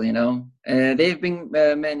unstable, you know. They've been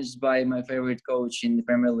managed by my favorite coach in the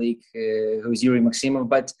Premier League, who's Yuri Maximov,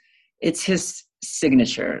 but it's his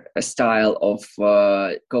signature style of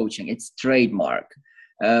coaching. It's trademark,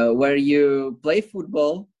 where you play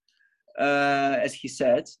football, as he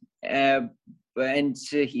said, and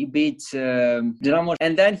he beat Dynamo,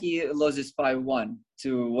 and then he loses 5-1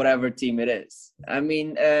 to whatever team it is. I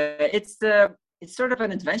mean, it's sort of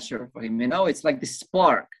an adventure for him, you know. It's like the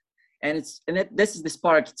spark, and this is the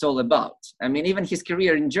spark it's all about. I mean, even his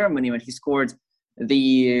career in Germany, when he scored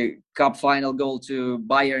the cup final goal to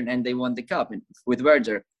Bayern and they won the cup with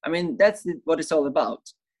Werder. I mean, that's what it's all about.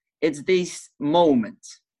 It's this moment,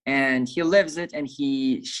 and he lives it and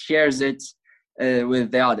he shares it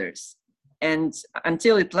with the others. And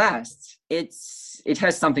until it lasts, it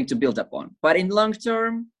has something to build upon. But in long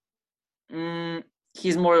term,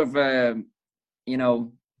 he's more of a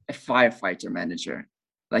firefighter manager.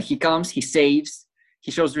 Like, he comes, he saves,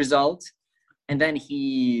 he shows results, and then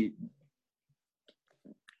he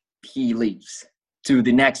leaves to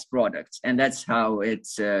the next product. And that's how it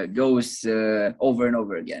goes over and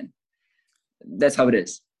over again. That's how it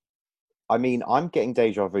is. I mean, I'm getting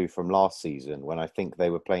deja vu from last season when I think they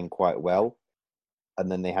were playing quite well, and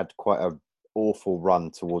then they had quite an awful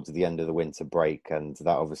run towards the end of the winter break, and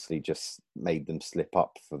that obviously just made them slip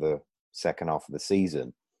up for the second half of the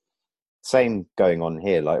season. Same going on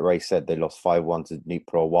here. Like Ray said, they lost 5-1 to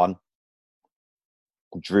Dnipro 1,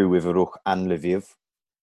 drew with Ruch and Lviv.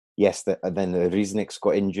 Yes, and then Riznik's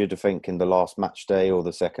got injured, I think, in the last match day or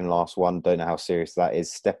the second last one. Don't know how serious that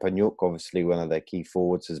is. Stepanyuk, obviously one of their key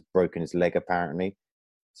forwards, has broken his leg apparently.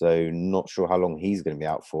 So not sure how long he's going to be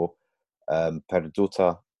out for.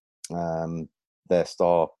 Perduta, their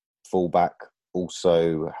star fullback,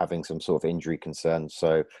 also having some sort of injury concern.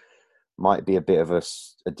 So might be a bit of a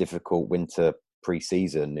difficult winter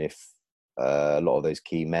pre-season if a lot of those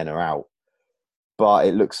key men are out. But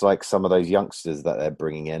it looks like some of those youngsters that they're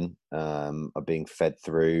bringing in are being fed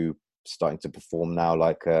through, starting to perform now,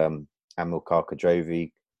 like Amilcar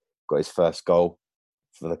Kadrovi got his first goal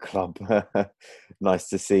for the club. Nice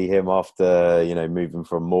to see him after, moving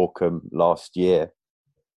from Morecambe last year.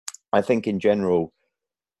 I think in general,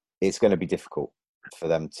 it's going to be difficult for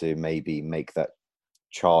them to maybe make that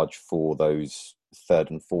charge for those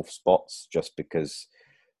third and fourth spots, just because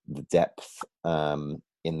the depth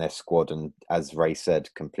in their squad, and as Ray said,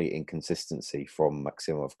 complete inconsistency from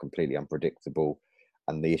Maximov, completely unpredictable,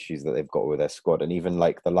 and the issues that they've got with their squad, and even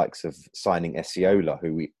like the likes of signing Esiola,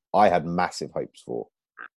 who I had massive hopes for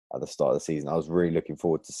at the start of the season. I was really looking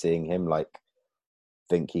forward to seeing him. Like,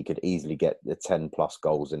 think he could easily get the 10 plus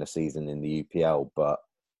goals in a season in the UPL, but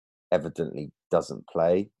evidently doesn't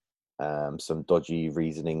play. Some dodgy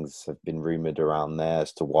reasonings have been rumoured around there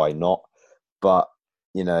as to why not, but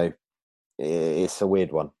it's a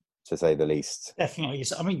weird one, to say the least. Definitely.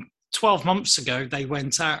 I mean, 12 months ago, they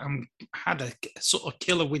went out and had a sort of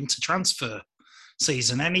killer winter transfer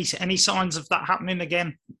season. Any signs of that happening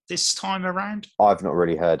again this time around? I've not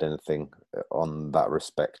really heard anything on that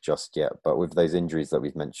respect just yet, but with those injuries that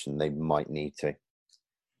we've mentioned, they might need to.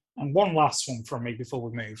 And one last one from me before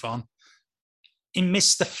we move on. In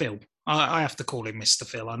Mr. Phil, I have to call him Mr.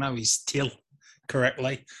 Phil. I know he's Till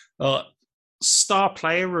correctly. Star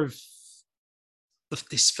player of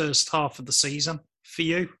this first half of the season for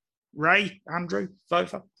you, Ray, Andrew,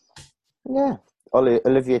 both? Yeah,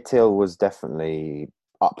 Olivier Till was definitely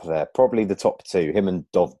up there, probably the top two, him and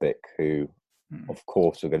Dovbyk, who of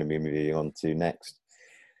course we're going to be moving on to next.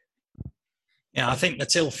 Yeah, I think the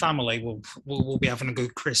Till family will be having a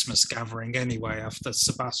good Christmas gathering anyway after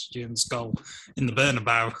Sebastian's goal in the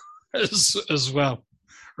Bernabeu as well.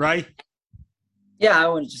 Ray? Yeah, I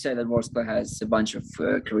wanted to say that Vorskla has a bunch of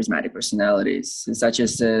charismatic personalities, such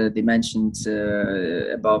as they mentioned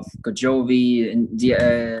above Kojovi and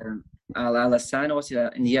Alasano.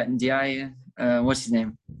 What's his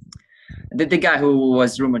name? the guy who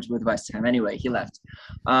was rumored with West Ham. Anyway, he left.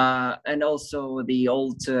 And also the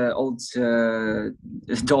old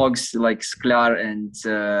dogs like Sklar and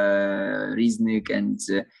Riznik, and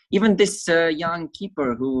even this young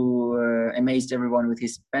keeper who amazed everyone with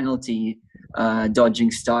his penalty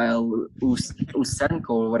dodging style, Usenko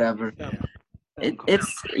or whatever.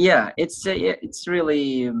 It's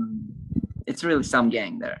really some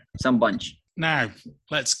gang there, some bunch. Now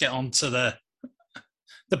let's get on to the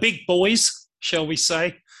big boys, shall we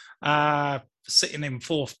say, sitting in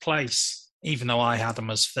fourth place, even though I had them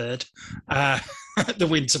as third at the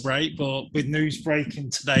winter break. But with news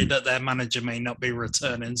breaking today that their manager may not be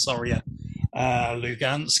returning, Zorya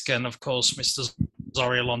Lugansk, and of course Mr.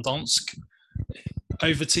 Zorya Londonsk.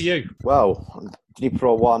 Over to you. Well,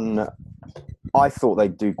 Dnipro won. I thought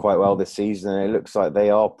they'd do quite well this season, and it looks like they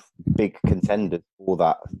are big contenders for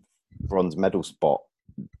that bronze medal spot.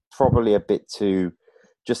 Probably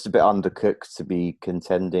just a bit undercooked to be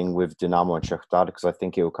contending with Dinamo and Shakhtar, because I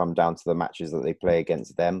think it will come down to the matches that they play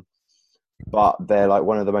against them. But they're like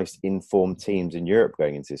one of the most informed teams in Europe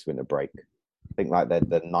going into this winter break. I think like they're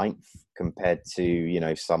the 9th compared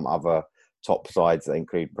to, some other top sides that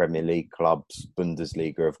include Premier League clubs,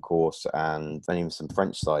 Bundesliga, of course, and even some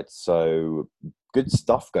French sides. So good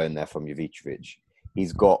stuff going there from Jovicevic.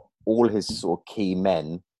 He's got all his sort of key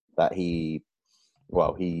men that he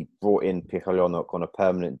brought in Pikhalionok on a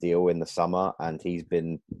permanent deal in the summer, and he's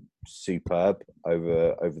been superb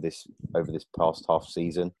over this past half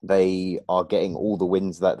season. They are getting all the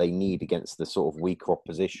wins that they need against the sort of weaker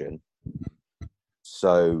opposition.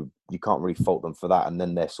 So you can't really fault them for that. And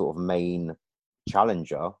then their sort of main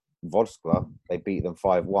challenger, Vodskla, they beat them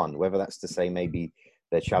 5-1. Whether that's to say maybe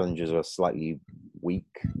their challengers are slightly weak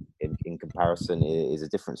in comparison is a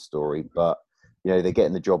different story. But, they're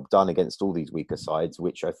getting the job done against all these weaker sides,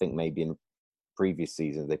 which I think maybe in previous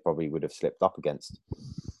seasons they probably would have slipped up against.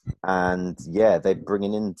 And yeah, they're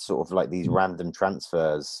bringing in sort of like these random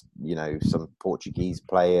transfers, some Portuguese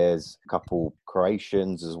players, a couple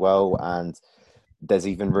Croatians as well. And there's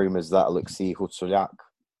even rumours that Alexei Hutsuliak,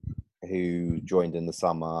 who joined in the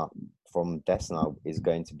summer from Desna, is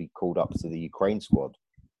going to be called up to the Ukraine squad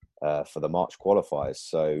for the March qualifiers.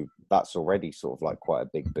 So that's already sort of like quite a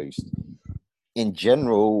big boost. In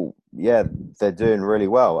general, yeah, they're doing really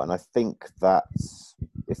well. And I think that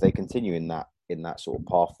if they continue in that sort of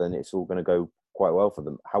path, then it's all going to go quite well for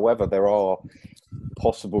them. However, there are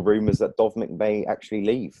possible rumours that Dovnik may actually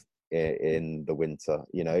leave in the winter.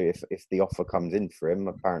 If the offer comes in for him,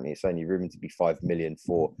 apparently it's only rumoured to be 5 million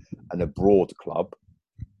for an abroad club.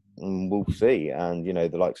 And we'll see. And,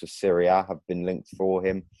 the likes of Serie A have been linked for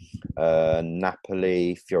him.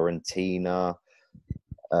 Napoli, Fiorentina,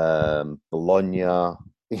 Bologna,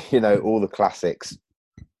 all the classics,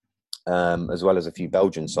 as well as a few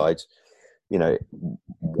Belgian sides.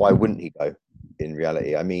 Why wouldn't he go in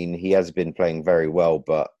reality? I mean, he has been playing very well,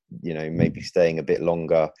 but, maybe staying a bit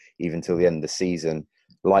longer, even till the end of the season,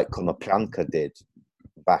 like Konoplyanka did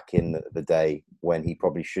back in the day when he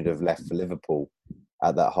probably should have left for Liverpool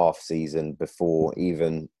at that half season before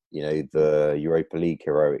even, the Europa League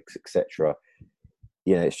heroics, etc.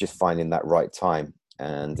 It's just finding that right time.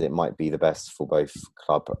 And it might be the best for both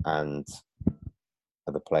club and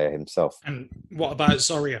the player himself. And what about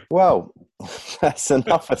Zorya? Well, that's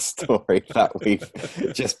another story that we've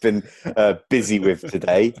just been busy with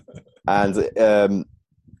today. And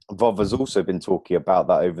Vov has also been talking about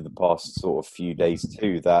that over the past sort of few days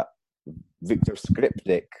too, that Viktor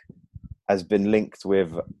Skripnik has been linked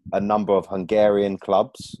with a number of Hungarian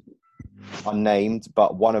clubs, unnamed,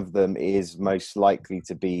 but one of them is most likely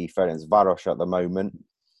to be Ferencváros at the moment,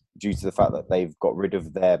 due to the fact that they've got rid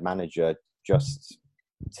of their manager just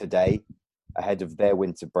today, ahead of their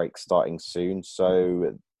winter break starting soon.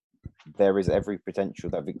 So there is every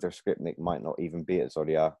potential that Viktor Skripnik might not even be at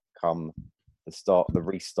Zorya come the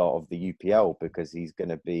restart of the UPL, because he's going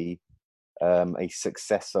to be a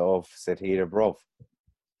successor of Serhii Rebrov.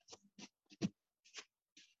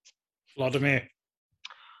 Volodymyr.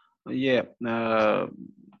 Yeah, the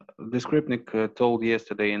Skripnik told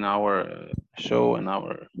yesterday in our show and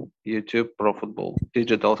our YouTube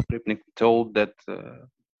ProFootballDigital, Skripnik told that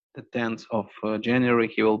the 10th of January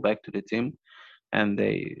he will back to the team, and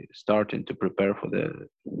they starting to prepare for the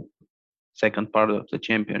second part of the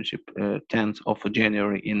championship, 10th of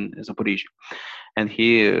January in Zaporizhzhia. And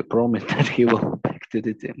he promised that he will back to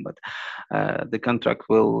the team, but the contract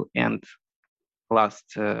will end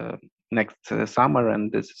next summer,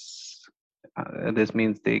 and this this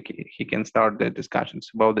means he can start the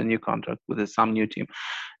discussions about the new contract with some new team.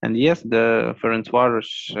 And yes, the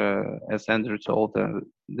Ferencvaros, as Andrew told,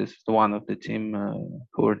 this is one of the team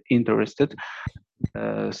who are interested.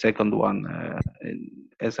 Second one,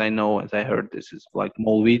 as I heard, this is like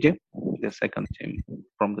Molvidi, the second team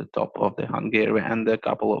from the top of the Hungary, and a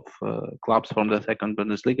couple of clubs from the second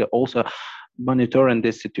Bundesliga also monitoring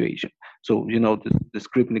this situation. So, the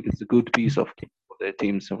Skripnik is a good piece of the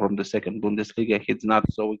teams from the second Bundesliga. He's not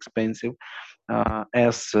so expensive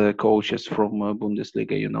as coaches from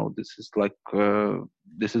Bundesliga. This is like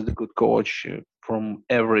this is the good coach from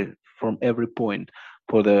every point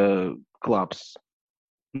for the clubs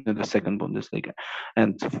in the second Bundesliga.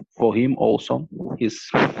 And for him also, he's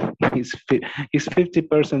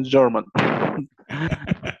 50% German.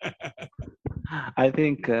 I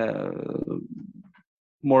think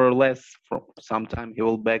more or less from some time he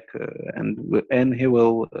will back and he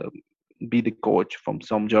will be the coach from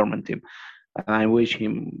some German team. And I wish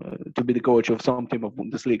him to be the coach of some team of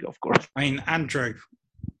Bundesliga, of course. I mean, Andrew.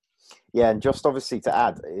 Yeah, and just obviously to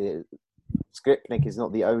add, Skripnik is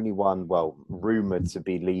not the only one, rumoured to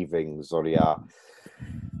be leaving Zorya.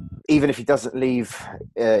 Even if he doesn't leave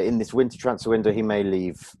in this winter transfer window, he may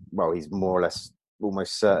leave. Well, he's more or less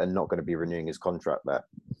almost certain not going to be renewing his contract there.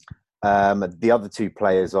 The other two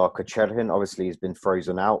players are Kocherhin. Obviously, he's been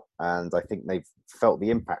frozen out, and I think they've felt the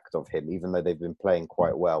impact of him, even though they've been playing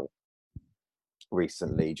quite well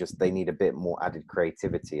recently. Just they need a bit more added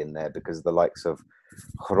creativity in there because the likes of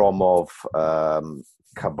Khromov,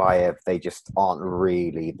 Kabayev, they just aren't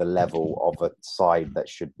really the level of a side that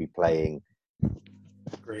should be playing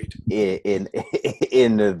in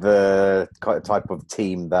the type of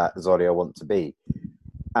team that Zorya want to be.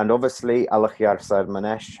 And obviously, Alakhir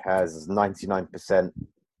Sarmanesh has 99%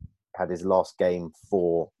 had his last game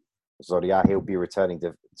for Zorya. He'll be returning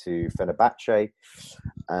to Fenerbahce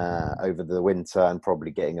over the winter and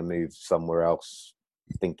probably getting a move somewhere else.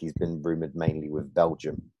 I think he's been rumoured mainly with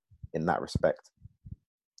Belgium in that respect.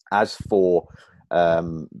 As for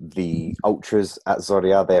the ultras at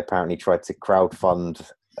Zorya, they apparently tried to crowdfund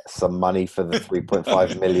some money for the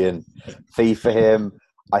 3.5 million fee for him.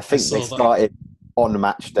 I think they started on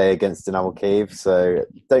match day against Dynamo Kyiv, so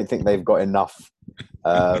don't think they've got enough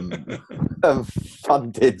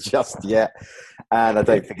funded just yet. And I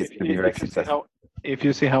don't think it's going to be very successful. If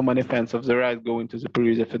you see how many fans of Zorya go into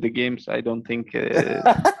Zaporizhzhia for the games, I don't think...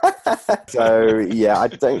 So, yeah, I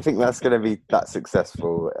don't think that's going to be that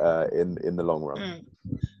successful in the long run.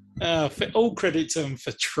 For all credit to them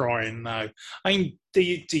for trying, though. I mean, do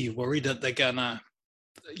you worry that they're going to,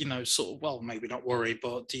 maybe not worry,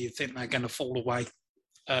 but do you think they're going to fall away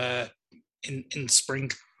in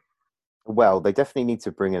spring? Well, they definitely need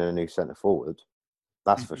to bring in a new centre forward.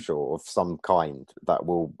 That's for sure, of some kind that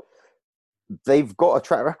will... They've got a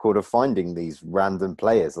track record of finding these random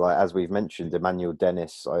players. Like, as we've mentioned, Emmanuel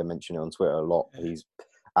Dennis, I mention it on Twitter a lot. He's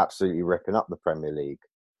absolutely ripping up the Premier League.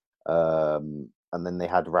 And then they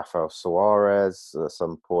had Rafael Soares at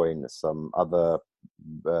some point, some other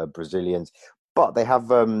Brazilians. But they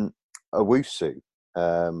have Owusu,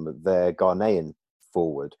 their Ghanaian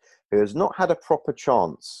forward, who has not had a proper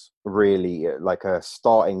chance, really, like a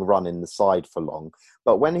starting run in the side for long.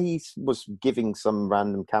 But when he was giving some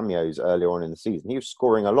random cameos earlier on in the season, he was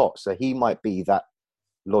scoring a lot. So he might be that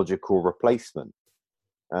logical replacement.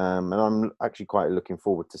 And I'm actually quite looking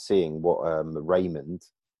forward to seeing what Raymond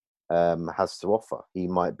has to offer. He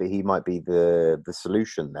might be the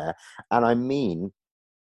solution there. And I mean,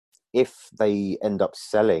 if they end up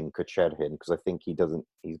selling Kocherhin, because I think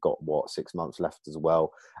he's got 6 months left as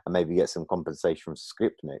well, and maybe get some compensation from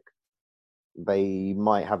Skripnik, they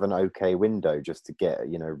might have an okay window just to get,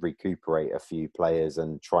 recuperate a few players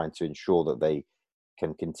and trying to ensure that they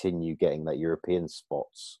can continue getting that European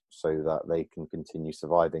spots so that they can continue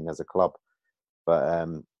surviving as a club. But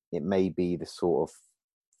it may be the sort of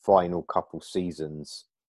final couple seasons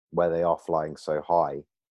where they are flying so high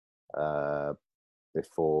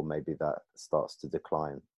before maybe that starts to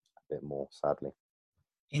decline a bit more, sadly.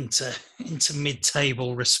 Into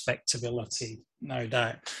mid-table respectability, no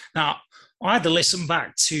doubt. Now, I had to listen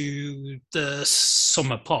back to the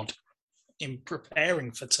summer pod in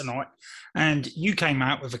preparing for tonight, and you came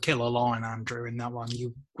out with a killer line, Andrew, in that one.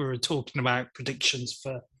 We were talking about predictions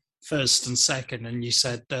for first and second, and you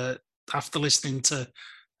said that after listening to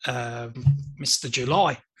Mr.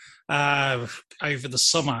 July over the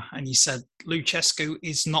summer, and you said Lucescu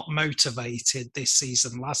is not motivated this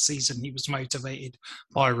season. Last season, he was motivated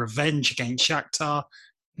by revenge against Shakhtar.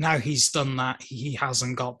 Now he's done that, he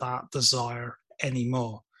hasn't got that desire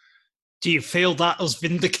anymore. Do you feel that was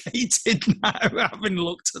vindicated now, having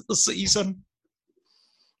looked at the season?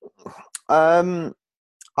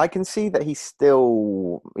 I can see that he's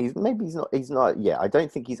not. Yeah, I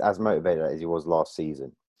don't think he's as motivated as he was last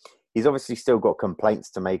season. He's obviously still got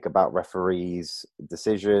complaints to make about referees'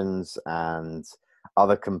 decisions and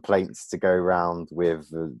other complaints to go around with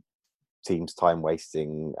teams time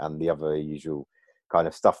wasting and the other usual kind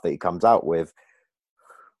of stuff that he comes out with.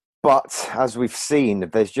 But as we've seen,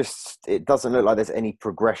 it doesn't look like there's any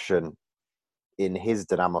progression in his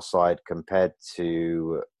Dynamo side compared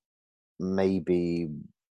to maybe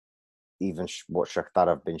even what Shakhtar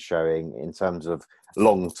have been showing in terms of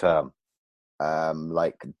long term.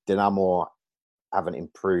 Like Dynamo haven't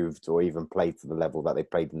improved or even played to the level that they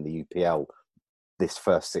played in the UPL this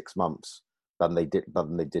first 6 months than they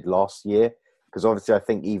did last year. Because obviously, I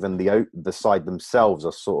think even the side themselves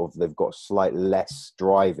are they've got slightly less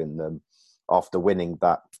drive in them after winning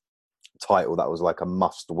that title that was like a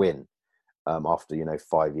must win after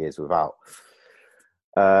 5 years without.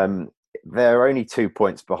 They're only 2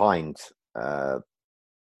 points behind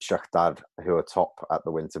Shakhtar, who are top at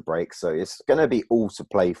the winter break. So it's going to be all to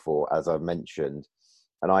play for, as I've mentioned.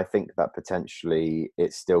 And I think that potentially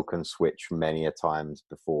it still can switch many a times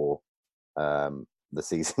before the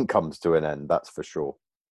season comes to an end, that's for sure.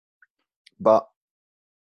 But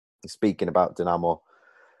speaking about Dynamo,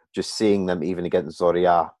 just seeing them even against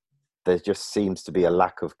Zorya, there just seems to be a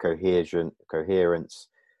lack of coherence.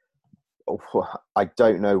 I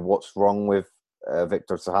don't know what's wrong with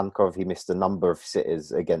Viktor Tsahankov. He missed a number of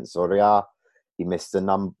sitters against Zorya. He missed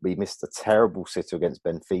a terrible sitter against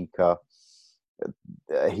Benfica.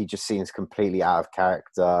 He just seems completely out of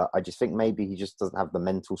character. I just think maybe he just doesn't have the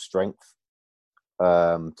mental strength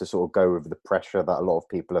to sort of go with the pressure that a lot of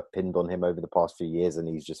people have pinned on him over the past few years, and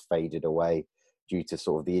he's just faded away due to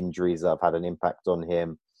sort of the injuries that have had an impact on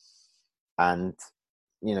him. And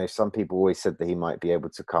some people always said that he might be able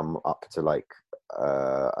to come up to like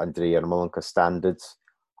Andriy Yarmolenko standards.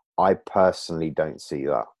 I personally don't see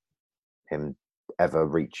him ever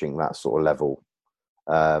reaching that sort of level.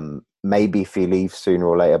 Maybe if he leaves sooner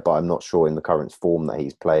or later, but I'm not sure in the current form that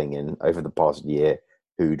he's playing in over the past year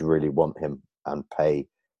who'd really want him and pay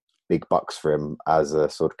big bucks for him as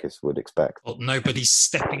Surkis would expect. But nobody's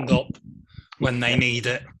stepping up when they need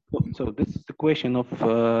it. So this is the question of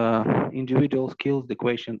individual skills, the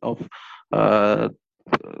question of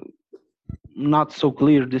not so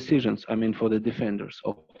clear decisions, for the defenders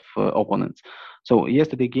of opponents. So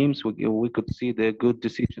yesterday games, we could see the good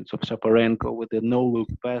decisions of Shaparenko with the no-look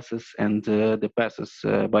passes and the passes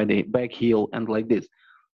by the back heel and like this.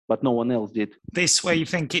 But no one else did. This way, you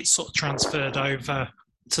think it's sort of transferred over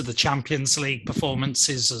to the Champions League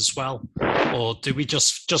performances as well? Or do we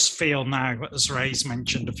just feel now, as Ray's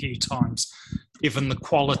mentioned a few times, given the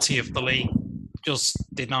quality of the league, just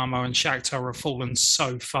Dynamo and Shakhtar have fallen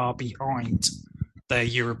so far behind their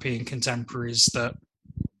European contemporaries that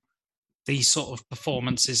these sort of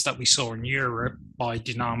performances that we saw in Europe by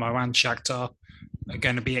Dynamo and Shakhtar are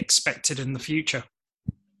going to be expected in the future?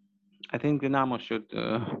 I think Dynamo should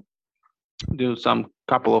do some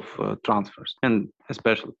couple of transfers, and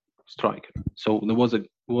especially striker. So there was a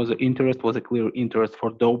clear interest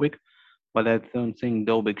for Dobik, but I don't think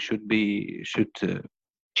Dobik should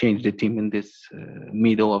change the team in this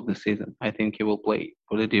middle of the season. I think he will play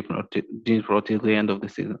for the Dnipro till the end of the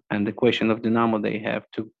season. And the question of Dynamo, they have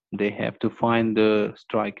to find the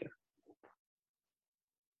striker.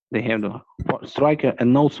 They have the striker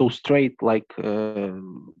and also straight like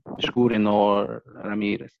Shkurin or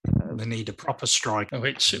Ramirez. They need a proper striker,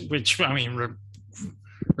 which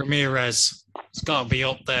Ramirez has got to be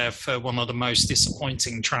up there for one of the most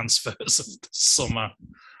disappointing transfers of the summer.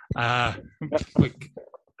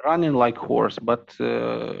 Running like horse, but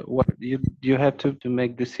what you have to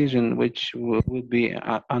make decision which would be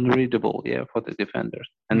unreadable, for the defenders,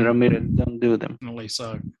 and Ramirez don't do them. Definitely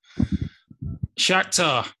so.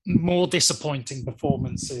 Shakhtar, more disappointing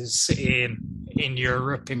performances in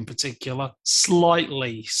Europe in particular.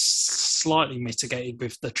 Slightly mitigated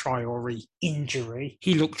with the Traore injury.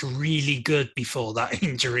 He looked really good before that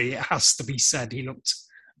injury, it has to be said. He looked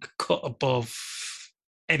cut above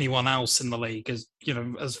anyone else in the league. As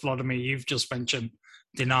Volodymyr, you've just mentioned,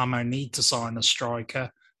 Dynamo need to sign a striker.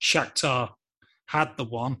 Shakhtar had the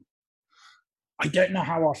one. I don't know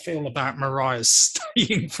how I feel about Mariah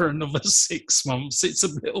staying for another 6 months. It's a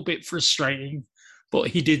little bit frustrating, but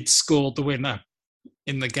he did score the winner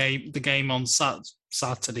in the game on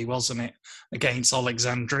Saturday, wasn't it, against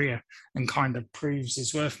Alexandria, and kind of proves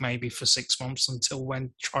his worth maybe for 6 months until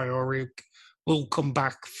when Traore will come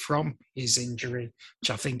back from his injury,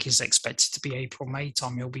 which I think is expected to be April, May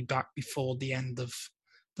time. He'll be back before the end of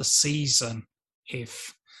the season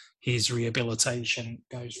if his rehabilitation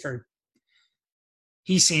goes through.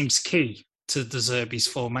 He seems key to De Zerbi's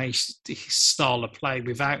formation, his style of play.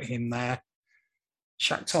 Without him there,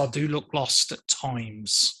 Shakhtar do look lost at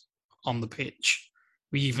times on the pitch.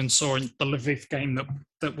 We even saw in the Lviv game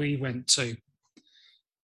that we went to,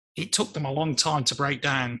 it took them a long time to break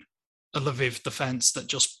down a Lviv defence that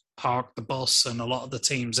just parked the bus, and a lot of the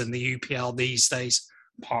teams in the UPL these days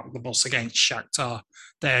park the bus against Shakhtar.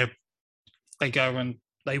 They go and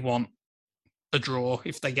they want a draw.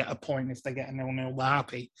 If they get a point, if they get a 0-0, they're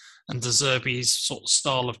happy. And De Zerbi's sort of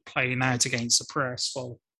style of playing out against the press,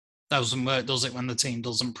 well, doesn't work, does it, when the team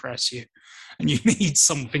doesn't press you? And you need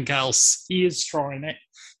something else. He is trying it.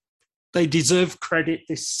 They deserve credit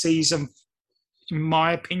this season, in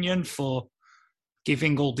my opinion, for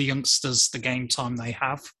giving all the youngsters the game time they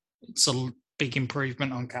have. It's a big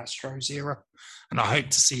improvement on Castro's era, and I hope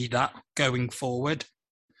to see that going forward.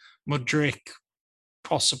 Mudryk,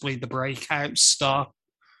 possibly the breakout star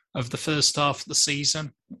of the first half of the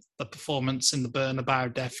season. The performance in the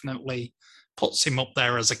Bernabeu definitely puts him up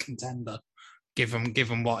there as a contender,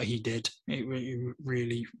 given what he did. It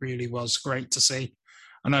really, really was great to see.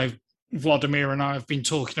 I know Volodymyr and I have been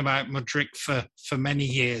talking about Mudryk for many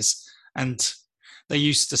years, and they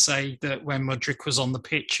used to say that when Mudryk was on the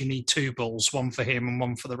pitch, you need two balls, one for him and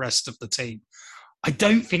one for the rest of the team. I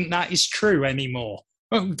don't think that is true anymore.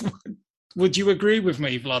 Would you agree with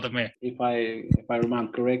me, Volodymyr? If I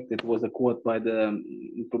remember correct, it was a quote by the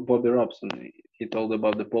Bobby Robson. He told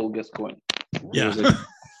about the Paul Gascoigne. Yeah.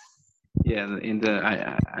 Yeah, in the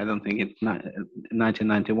I don't think it's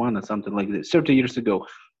 1991 or something like this, 30 years ago.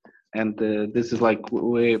 And this is like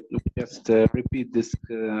we just repeat this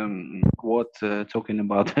quote talking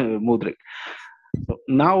about Mudryk. So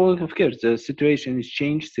now, of course, the situation is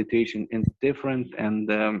changed, situation is different,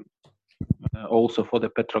 and also for the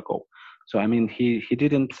Petrakov. So I mean, he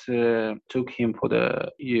didn't took him for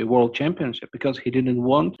the World Championship because he didn't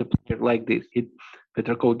want a player like this.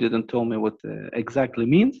 Petrakov didn't tell me what exactly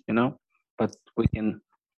means, but we can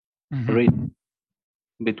read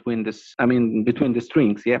between this. I mean, between the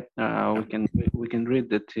strings, yeah. We can read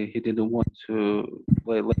that he didn't want to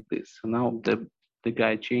play like this. So now the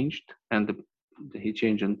guy changed, and he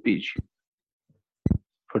changed on pitch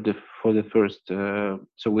for the first.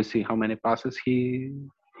 So we see how many passes he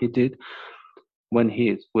did when he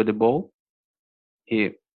is with the ball.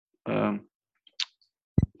 He put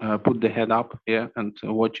the head up, and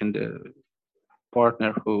watching the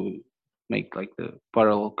partner who make like the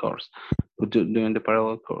parallel course, doing the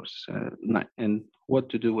parallel course, and what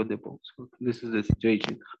to do with the ball. So this is the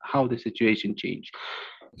situation, how the situation changed.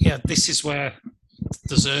 Yeah, this is where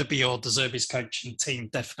De Zerbi's coaching team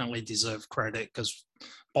definitely deserve credit, because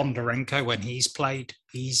Bondarenko, when he's played,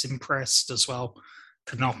 he's impressed as well.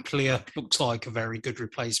 Konoplia looks like a very good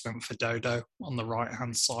replacement for Dodo on the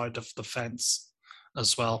right-hand side of the fence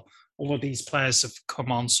as well. All of these players have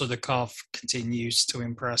come on. Sudakov continues to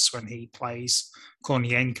impress when he plays.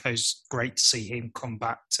 Kornienko's great to see him come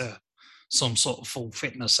back to some sort of full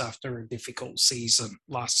fitness after a difficult season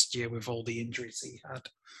last year with all the injuries he had.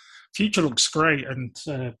 Future looks great, and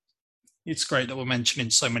it's great that we're mentioning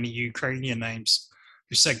so many Ukrainian names.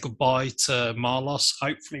 We said goodbye to Marlos.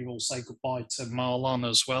 Hopefully we'll say goodbye to Marlon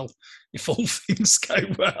as well, if all things go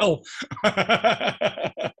well.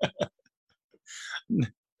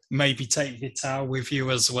 Maybe take Vital with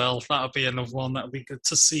you as well. That'll be another one that'll be good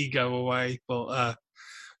to see go away. But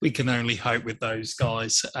we can only hope with those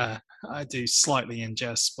guys. I do slightly in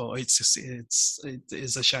jest, but it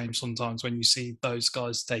is a shame sometimes when you see those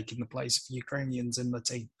guys taking the place of Ukrainians in the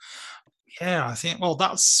team. Yeah, I think, well,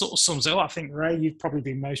 that sort of sums it up. I think, Ray, you've probably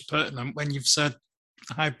been most pertinent when you've said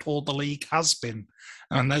how poor the league has been.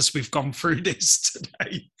 And as we've gone through this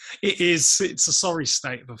today, it's a sorry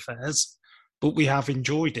state of affairs, but we have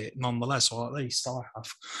enjoyed it nonetheless, or at least I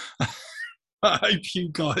have. I hope you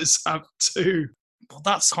guys have too. Well,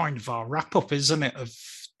 that's kind of our wrap-up, isn't it, of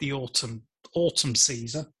the autumn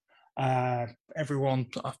season.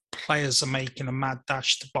 Players are making a mad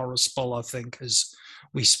dash to Borispol, I think, as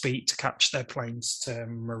we speak, to catch their planes to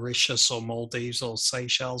Mauritius or Maldives or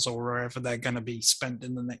Seychelles or wherever they're going to be spent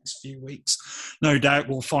in the next few weeks. No doubt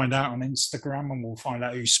we'll find out on Instagram, and we'll find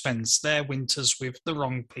out who spends their winters with the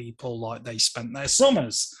wrong people like they spent their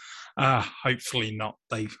summers. Hopefully not.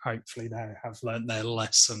 Hopefully they have learned their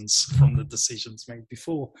lessons from the decisions made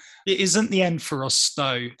before. It isn't the end for us,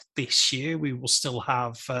 though, this year. We will still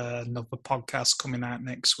have another podcast coming out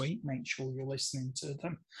next week. Make sure you're listening to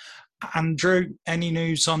them. Andrew, any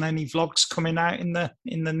news on any vlogs coming out in the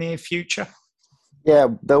near future? Yeah,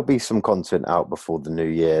 there'll be some content out before the new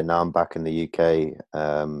year. Now I'm back in the UK,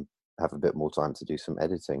 have a bit more time to do some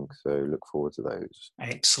editing, so look forward to those.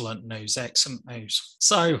 Excellent news, excellent news.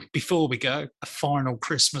 So before we go, a final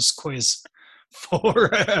Christmas quiz for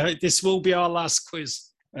this will be our last quiz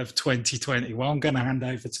of 2020. Well, I'm going to hand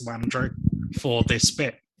over to Andrew for this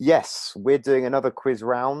bit. Yes, we're doing another quiz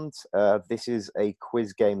round. This is a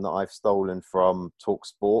quiz game that I've stolen from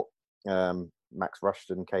TalkSport. Max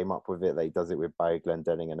Rushton came up with it. He does it with Barry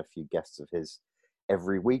Glendenning and a few guests of his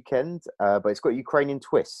every weekend. But it's got a Ukrainian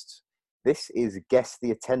twist. This is Guess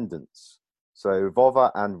the Attendance. So Vova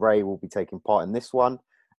and Ray will be taking part in this one.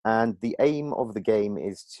 And the aim of the game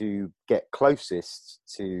is to get closest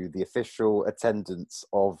to the official attendance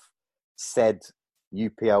of said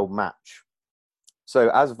UPL match. So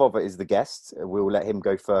as Vova is the guest, we'll let him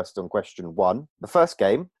go first on question 1. The first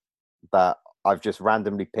game that I've just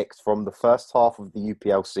randomly picked from the first half of the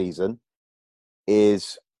UPL season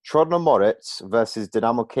is Chornomorets versus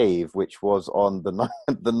Dynamo Kyiv, which was on the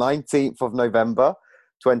 19th of November,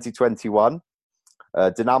 2021.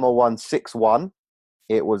 Dynamo won 6-1.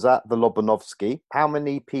 It was at the Lobanovsky. How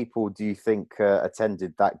many people do you think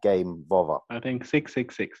attended that game, Vova? I think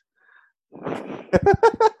 666.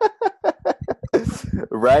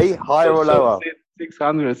 Ray, higher or lower?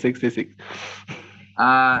 666.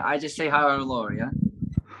 I just say higher or lower, yeah?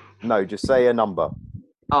 No, just say a number.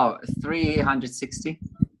 Oh, 360.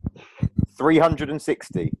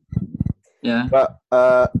 360. Yeah. But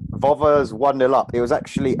Vova's 1-0 up. It was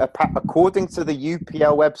actually, according to the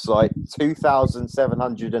UPL website,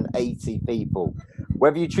 2,780 people.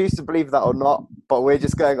 Whether you choose to believe that or not, but we're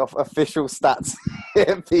just going off official stats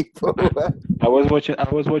here, people. I was watching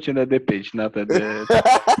at the pitch, not at the.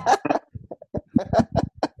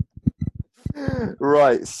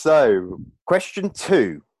 Right. So, question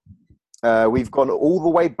 2. We've gone all the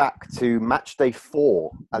way back to match day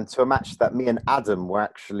 4 and to a match that me and Adam were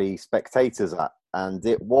actually spectators at. And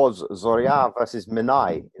it was Zorya versus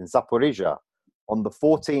Minai in Zaporizhia on the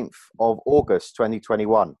 14th of August,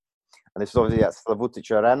 2021. And this is obviously at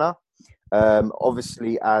Slavutich Arena.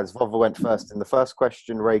 Obviously, as Vova went first in the first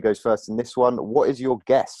question, Ray goes first in this one. What is your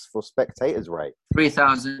guess for spectators, Ray?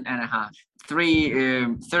 3,000 and a half.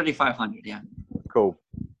 3,500, yeah. Cool.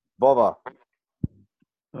 Vova?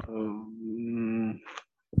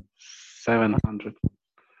 700.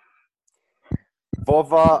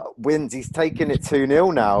 Vova wins. He's taken it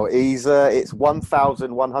 2-0 now. It's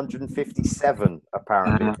 1,157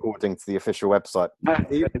 apparently, according to the official website.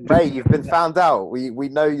 Ray, you've been found out. We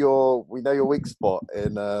know your weak spot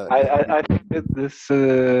in. I think that this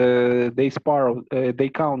they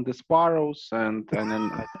count the sparrows and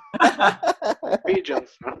then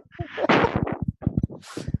pigeons.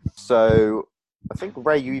 So I think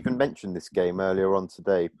Ray, you even mentioned this game earlier on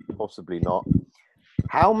today. Possibly not.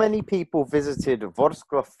 How many people visited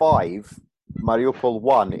Vorskla 5, Mariupol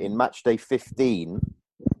 1 in match day 15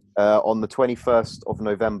 on the 21st of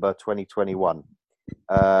November 2021?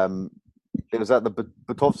 It was at the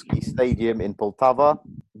Butovsky Stadium in Poltava.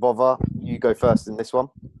 Vova, you go first in this one.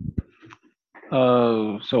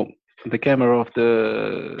 So the camera of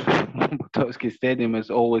the Butovsky Stadium is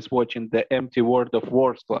always watching the empty word of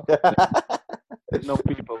Vorskla. No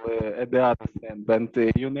people at the other stand, but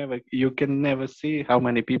you can never see how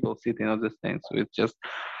many people sitting on the stand. So it's just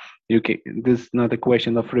this is not a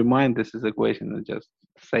question of remind. This is a question of just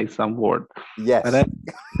say some word. Yes.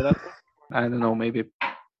 But I don't know, maybe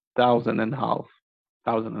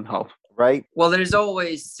 1,500. Right. Well, there's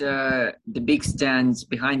always the big stands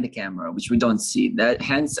behind the camera, which we don't see.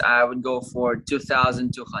 Hence, I would go for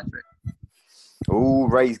 2,200. Oh,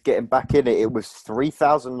 Ray's getting back in it. It was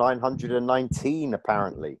 3,919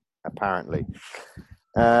 apparently.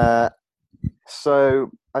 So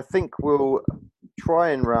I think we'll try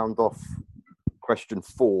and round off question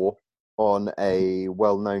 4 on a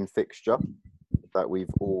well-known fixture that we've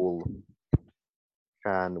all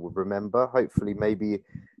can remember. Hopefully, maybe a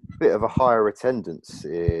bit of a higher attendance.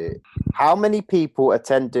 How many people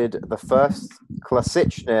attended the first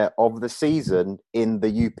Klasichne of the season in the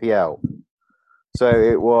UPL? So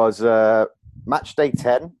it was match day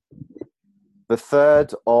 10, the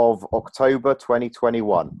 3rd of October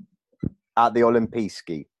 2021 at the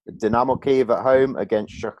Olimpijski. Dynamo Kyiv at home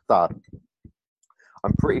against Shakhtar.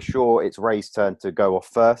 I'm pretty sure it's Ray's turn to go off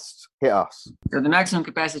first. Hit us. So the maximum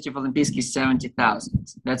capacity of Olimpijski is 70,000.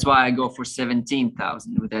 That's why I go for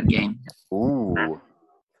 17,000 with that game. Ooh.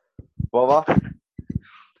 Vova?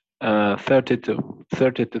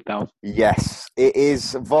 32,000. Yes, it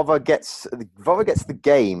is. Vova gets the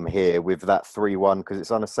game here with that 3-1 because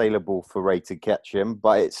it's unassailable for Ray to catch him.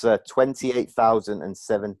 But it's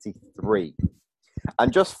 28,073.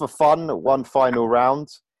 And just for fun, one final round,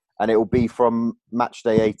 and it will be from match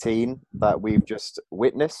day 18 that we've just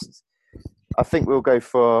witnessed. I think we'll go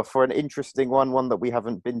for an interesting one that we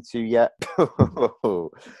haven't been to yet.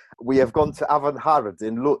 We have gone to Avangard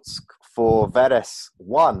in Lutsk for Veres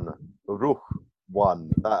 1, Ruch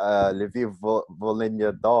 1, Lviv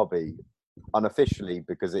Volodymyr derby, unofficially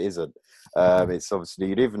because it isn't. It's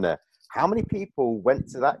obviously Rivne. How many people went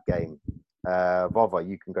to that game? Vova,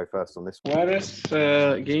 you can go first on this one. Veres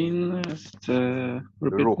against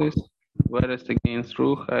repeat please. Veres against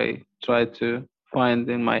Ruch. I tried to find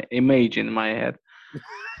in my image in my head.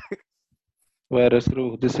 Whereas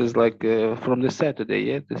this is like from the Saturday,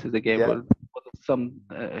 yeah. This is the game with some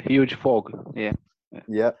huge fog, yeah.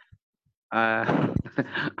 Yeah.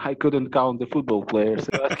 I couldn't count the football players,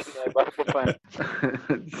 so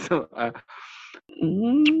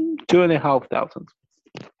 2,500.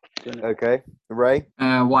 Okay, Ray.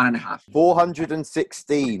 1.5.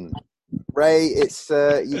 416. Ray, it's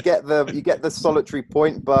you get the solitary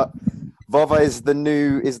point, but Vova is the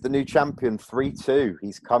new champion. 3-2.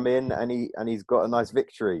 He's come in and he's got a nice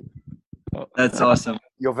victory. That's awesome.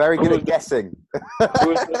 You're very good at guessing.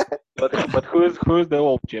 But who's the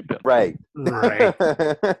old champion? Ray.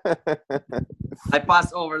 I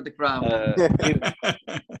pass over the crown.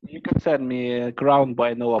 You can send me a crown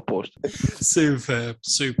by Noah Post. Superb.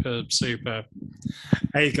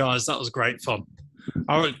 Hey guys, that was great fun.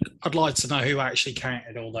 I'd like to know who actually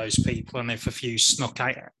counted all those people and if a few snuck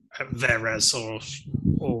out at Veres or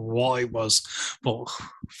what it was. But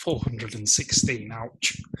 416,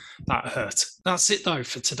 ouch, that hurt. That's it though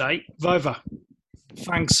for today. Vova,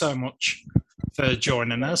 thanks so much for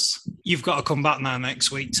joining us. You've got to come back now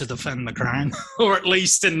next week to defend the crown, or at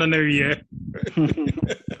least in the new year.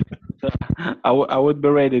 I would be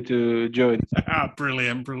ready to join.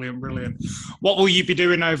 Brilliant. What will you be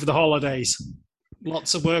doing over the holidays?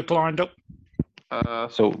 Lots of work lined up?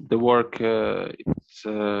 So the work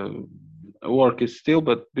is still,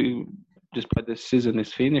 but just by the season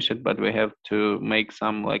is finished, but we have to make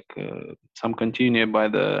some continue by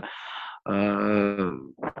the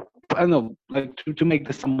I don't know, like to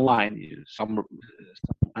make some line, some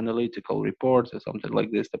analytical reports or something like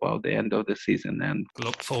this about the end of the season. And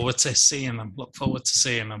look forward to seeing them.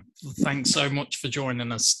 Thanks so much for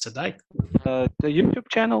joining us today. The YouTube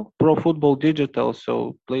channel, ProFootballDigital.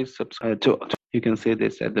 So please subscribe to. You can see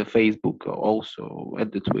this at the Facebook, also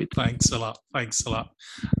at the Twitter. Thanks a lot.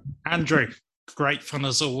 Andrew, great fun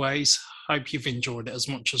as always. Hope you've enjoyed it as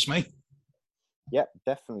much as me. Yeah,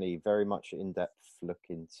 definitely. Very much in-depth look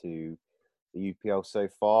into the UPL so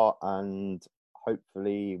far, and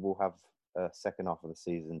hopefully we'll have a second half of the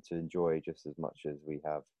season to enjoy just as much as we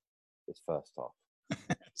have this first half.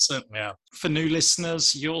 Certainly are. For new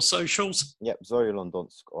listeners, your socials? Yep, Zoe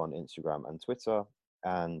Londonsk on Instagram and Twitter,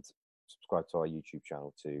 and subscribe to our YouTube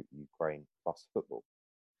channel to Ukraine Plus Football.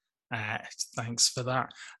 Thanks for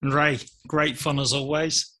that. And Ray, great fun as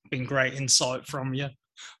always. Been great insight from you.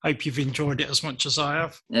 Hope you've enjoyed it as much as I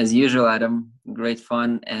have. As usual, Adam, great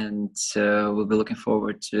fun, and we'll be looking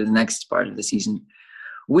forward to the next part of the season,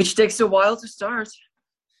 which takes a while to start.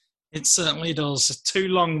 It certainly does. 2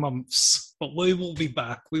 long months, but we will be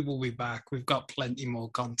back. We've got plenty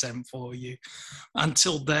more content for you.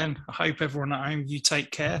 Until then, I hope everyone at home, you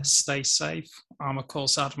take care, stay safe. I'm, of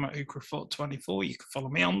course, Adam at Ukrafort24. You can follow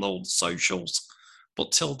me on all the socials.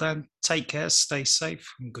 But till then, take care, stay safe,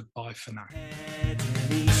 and goodbye for now.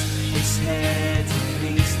 It's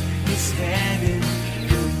heading east, it's heading,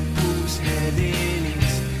 who's heading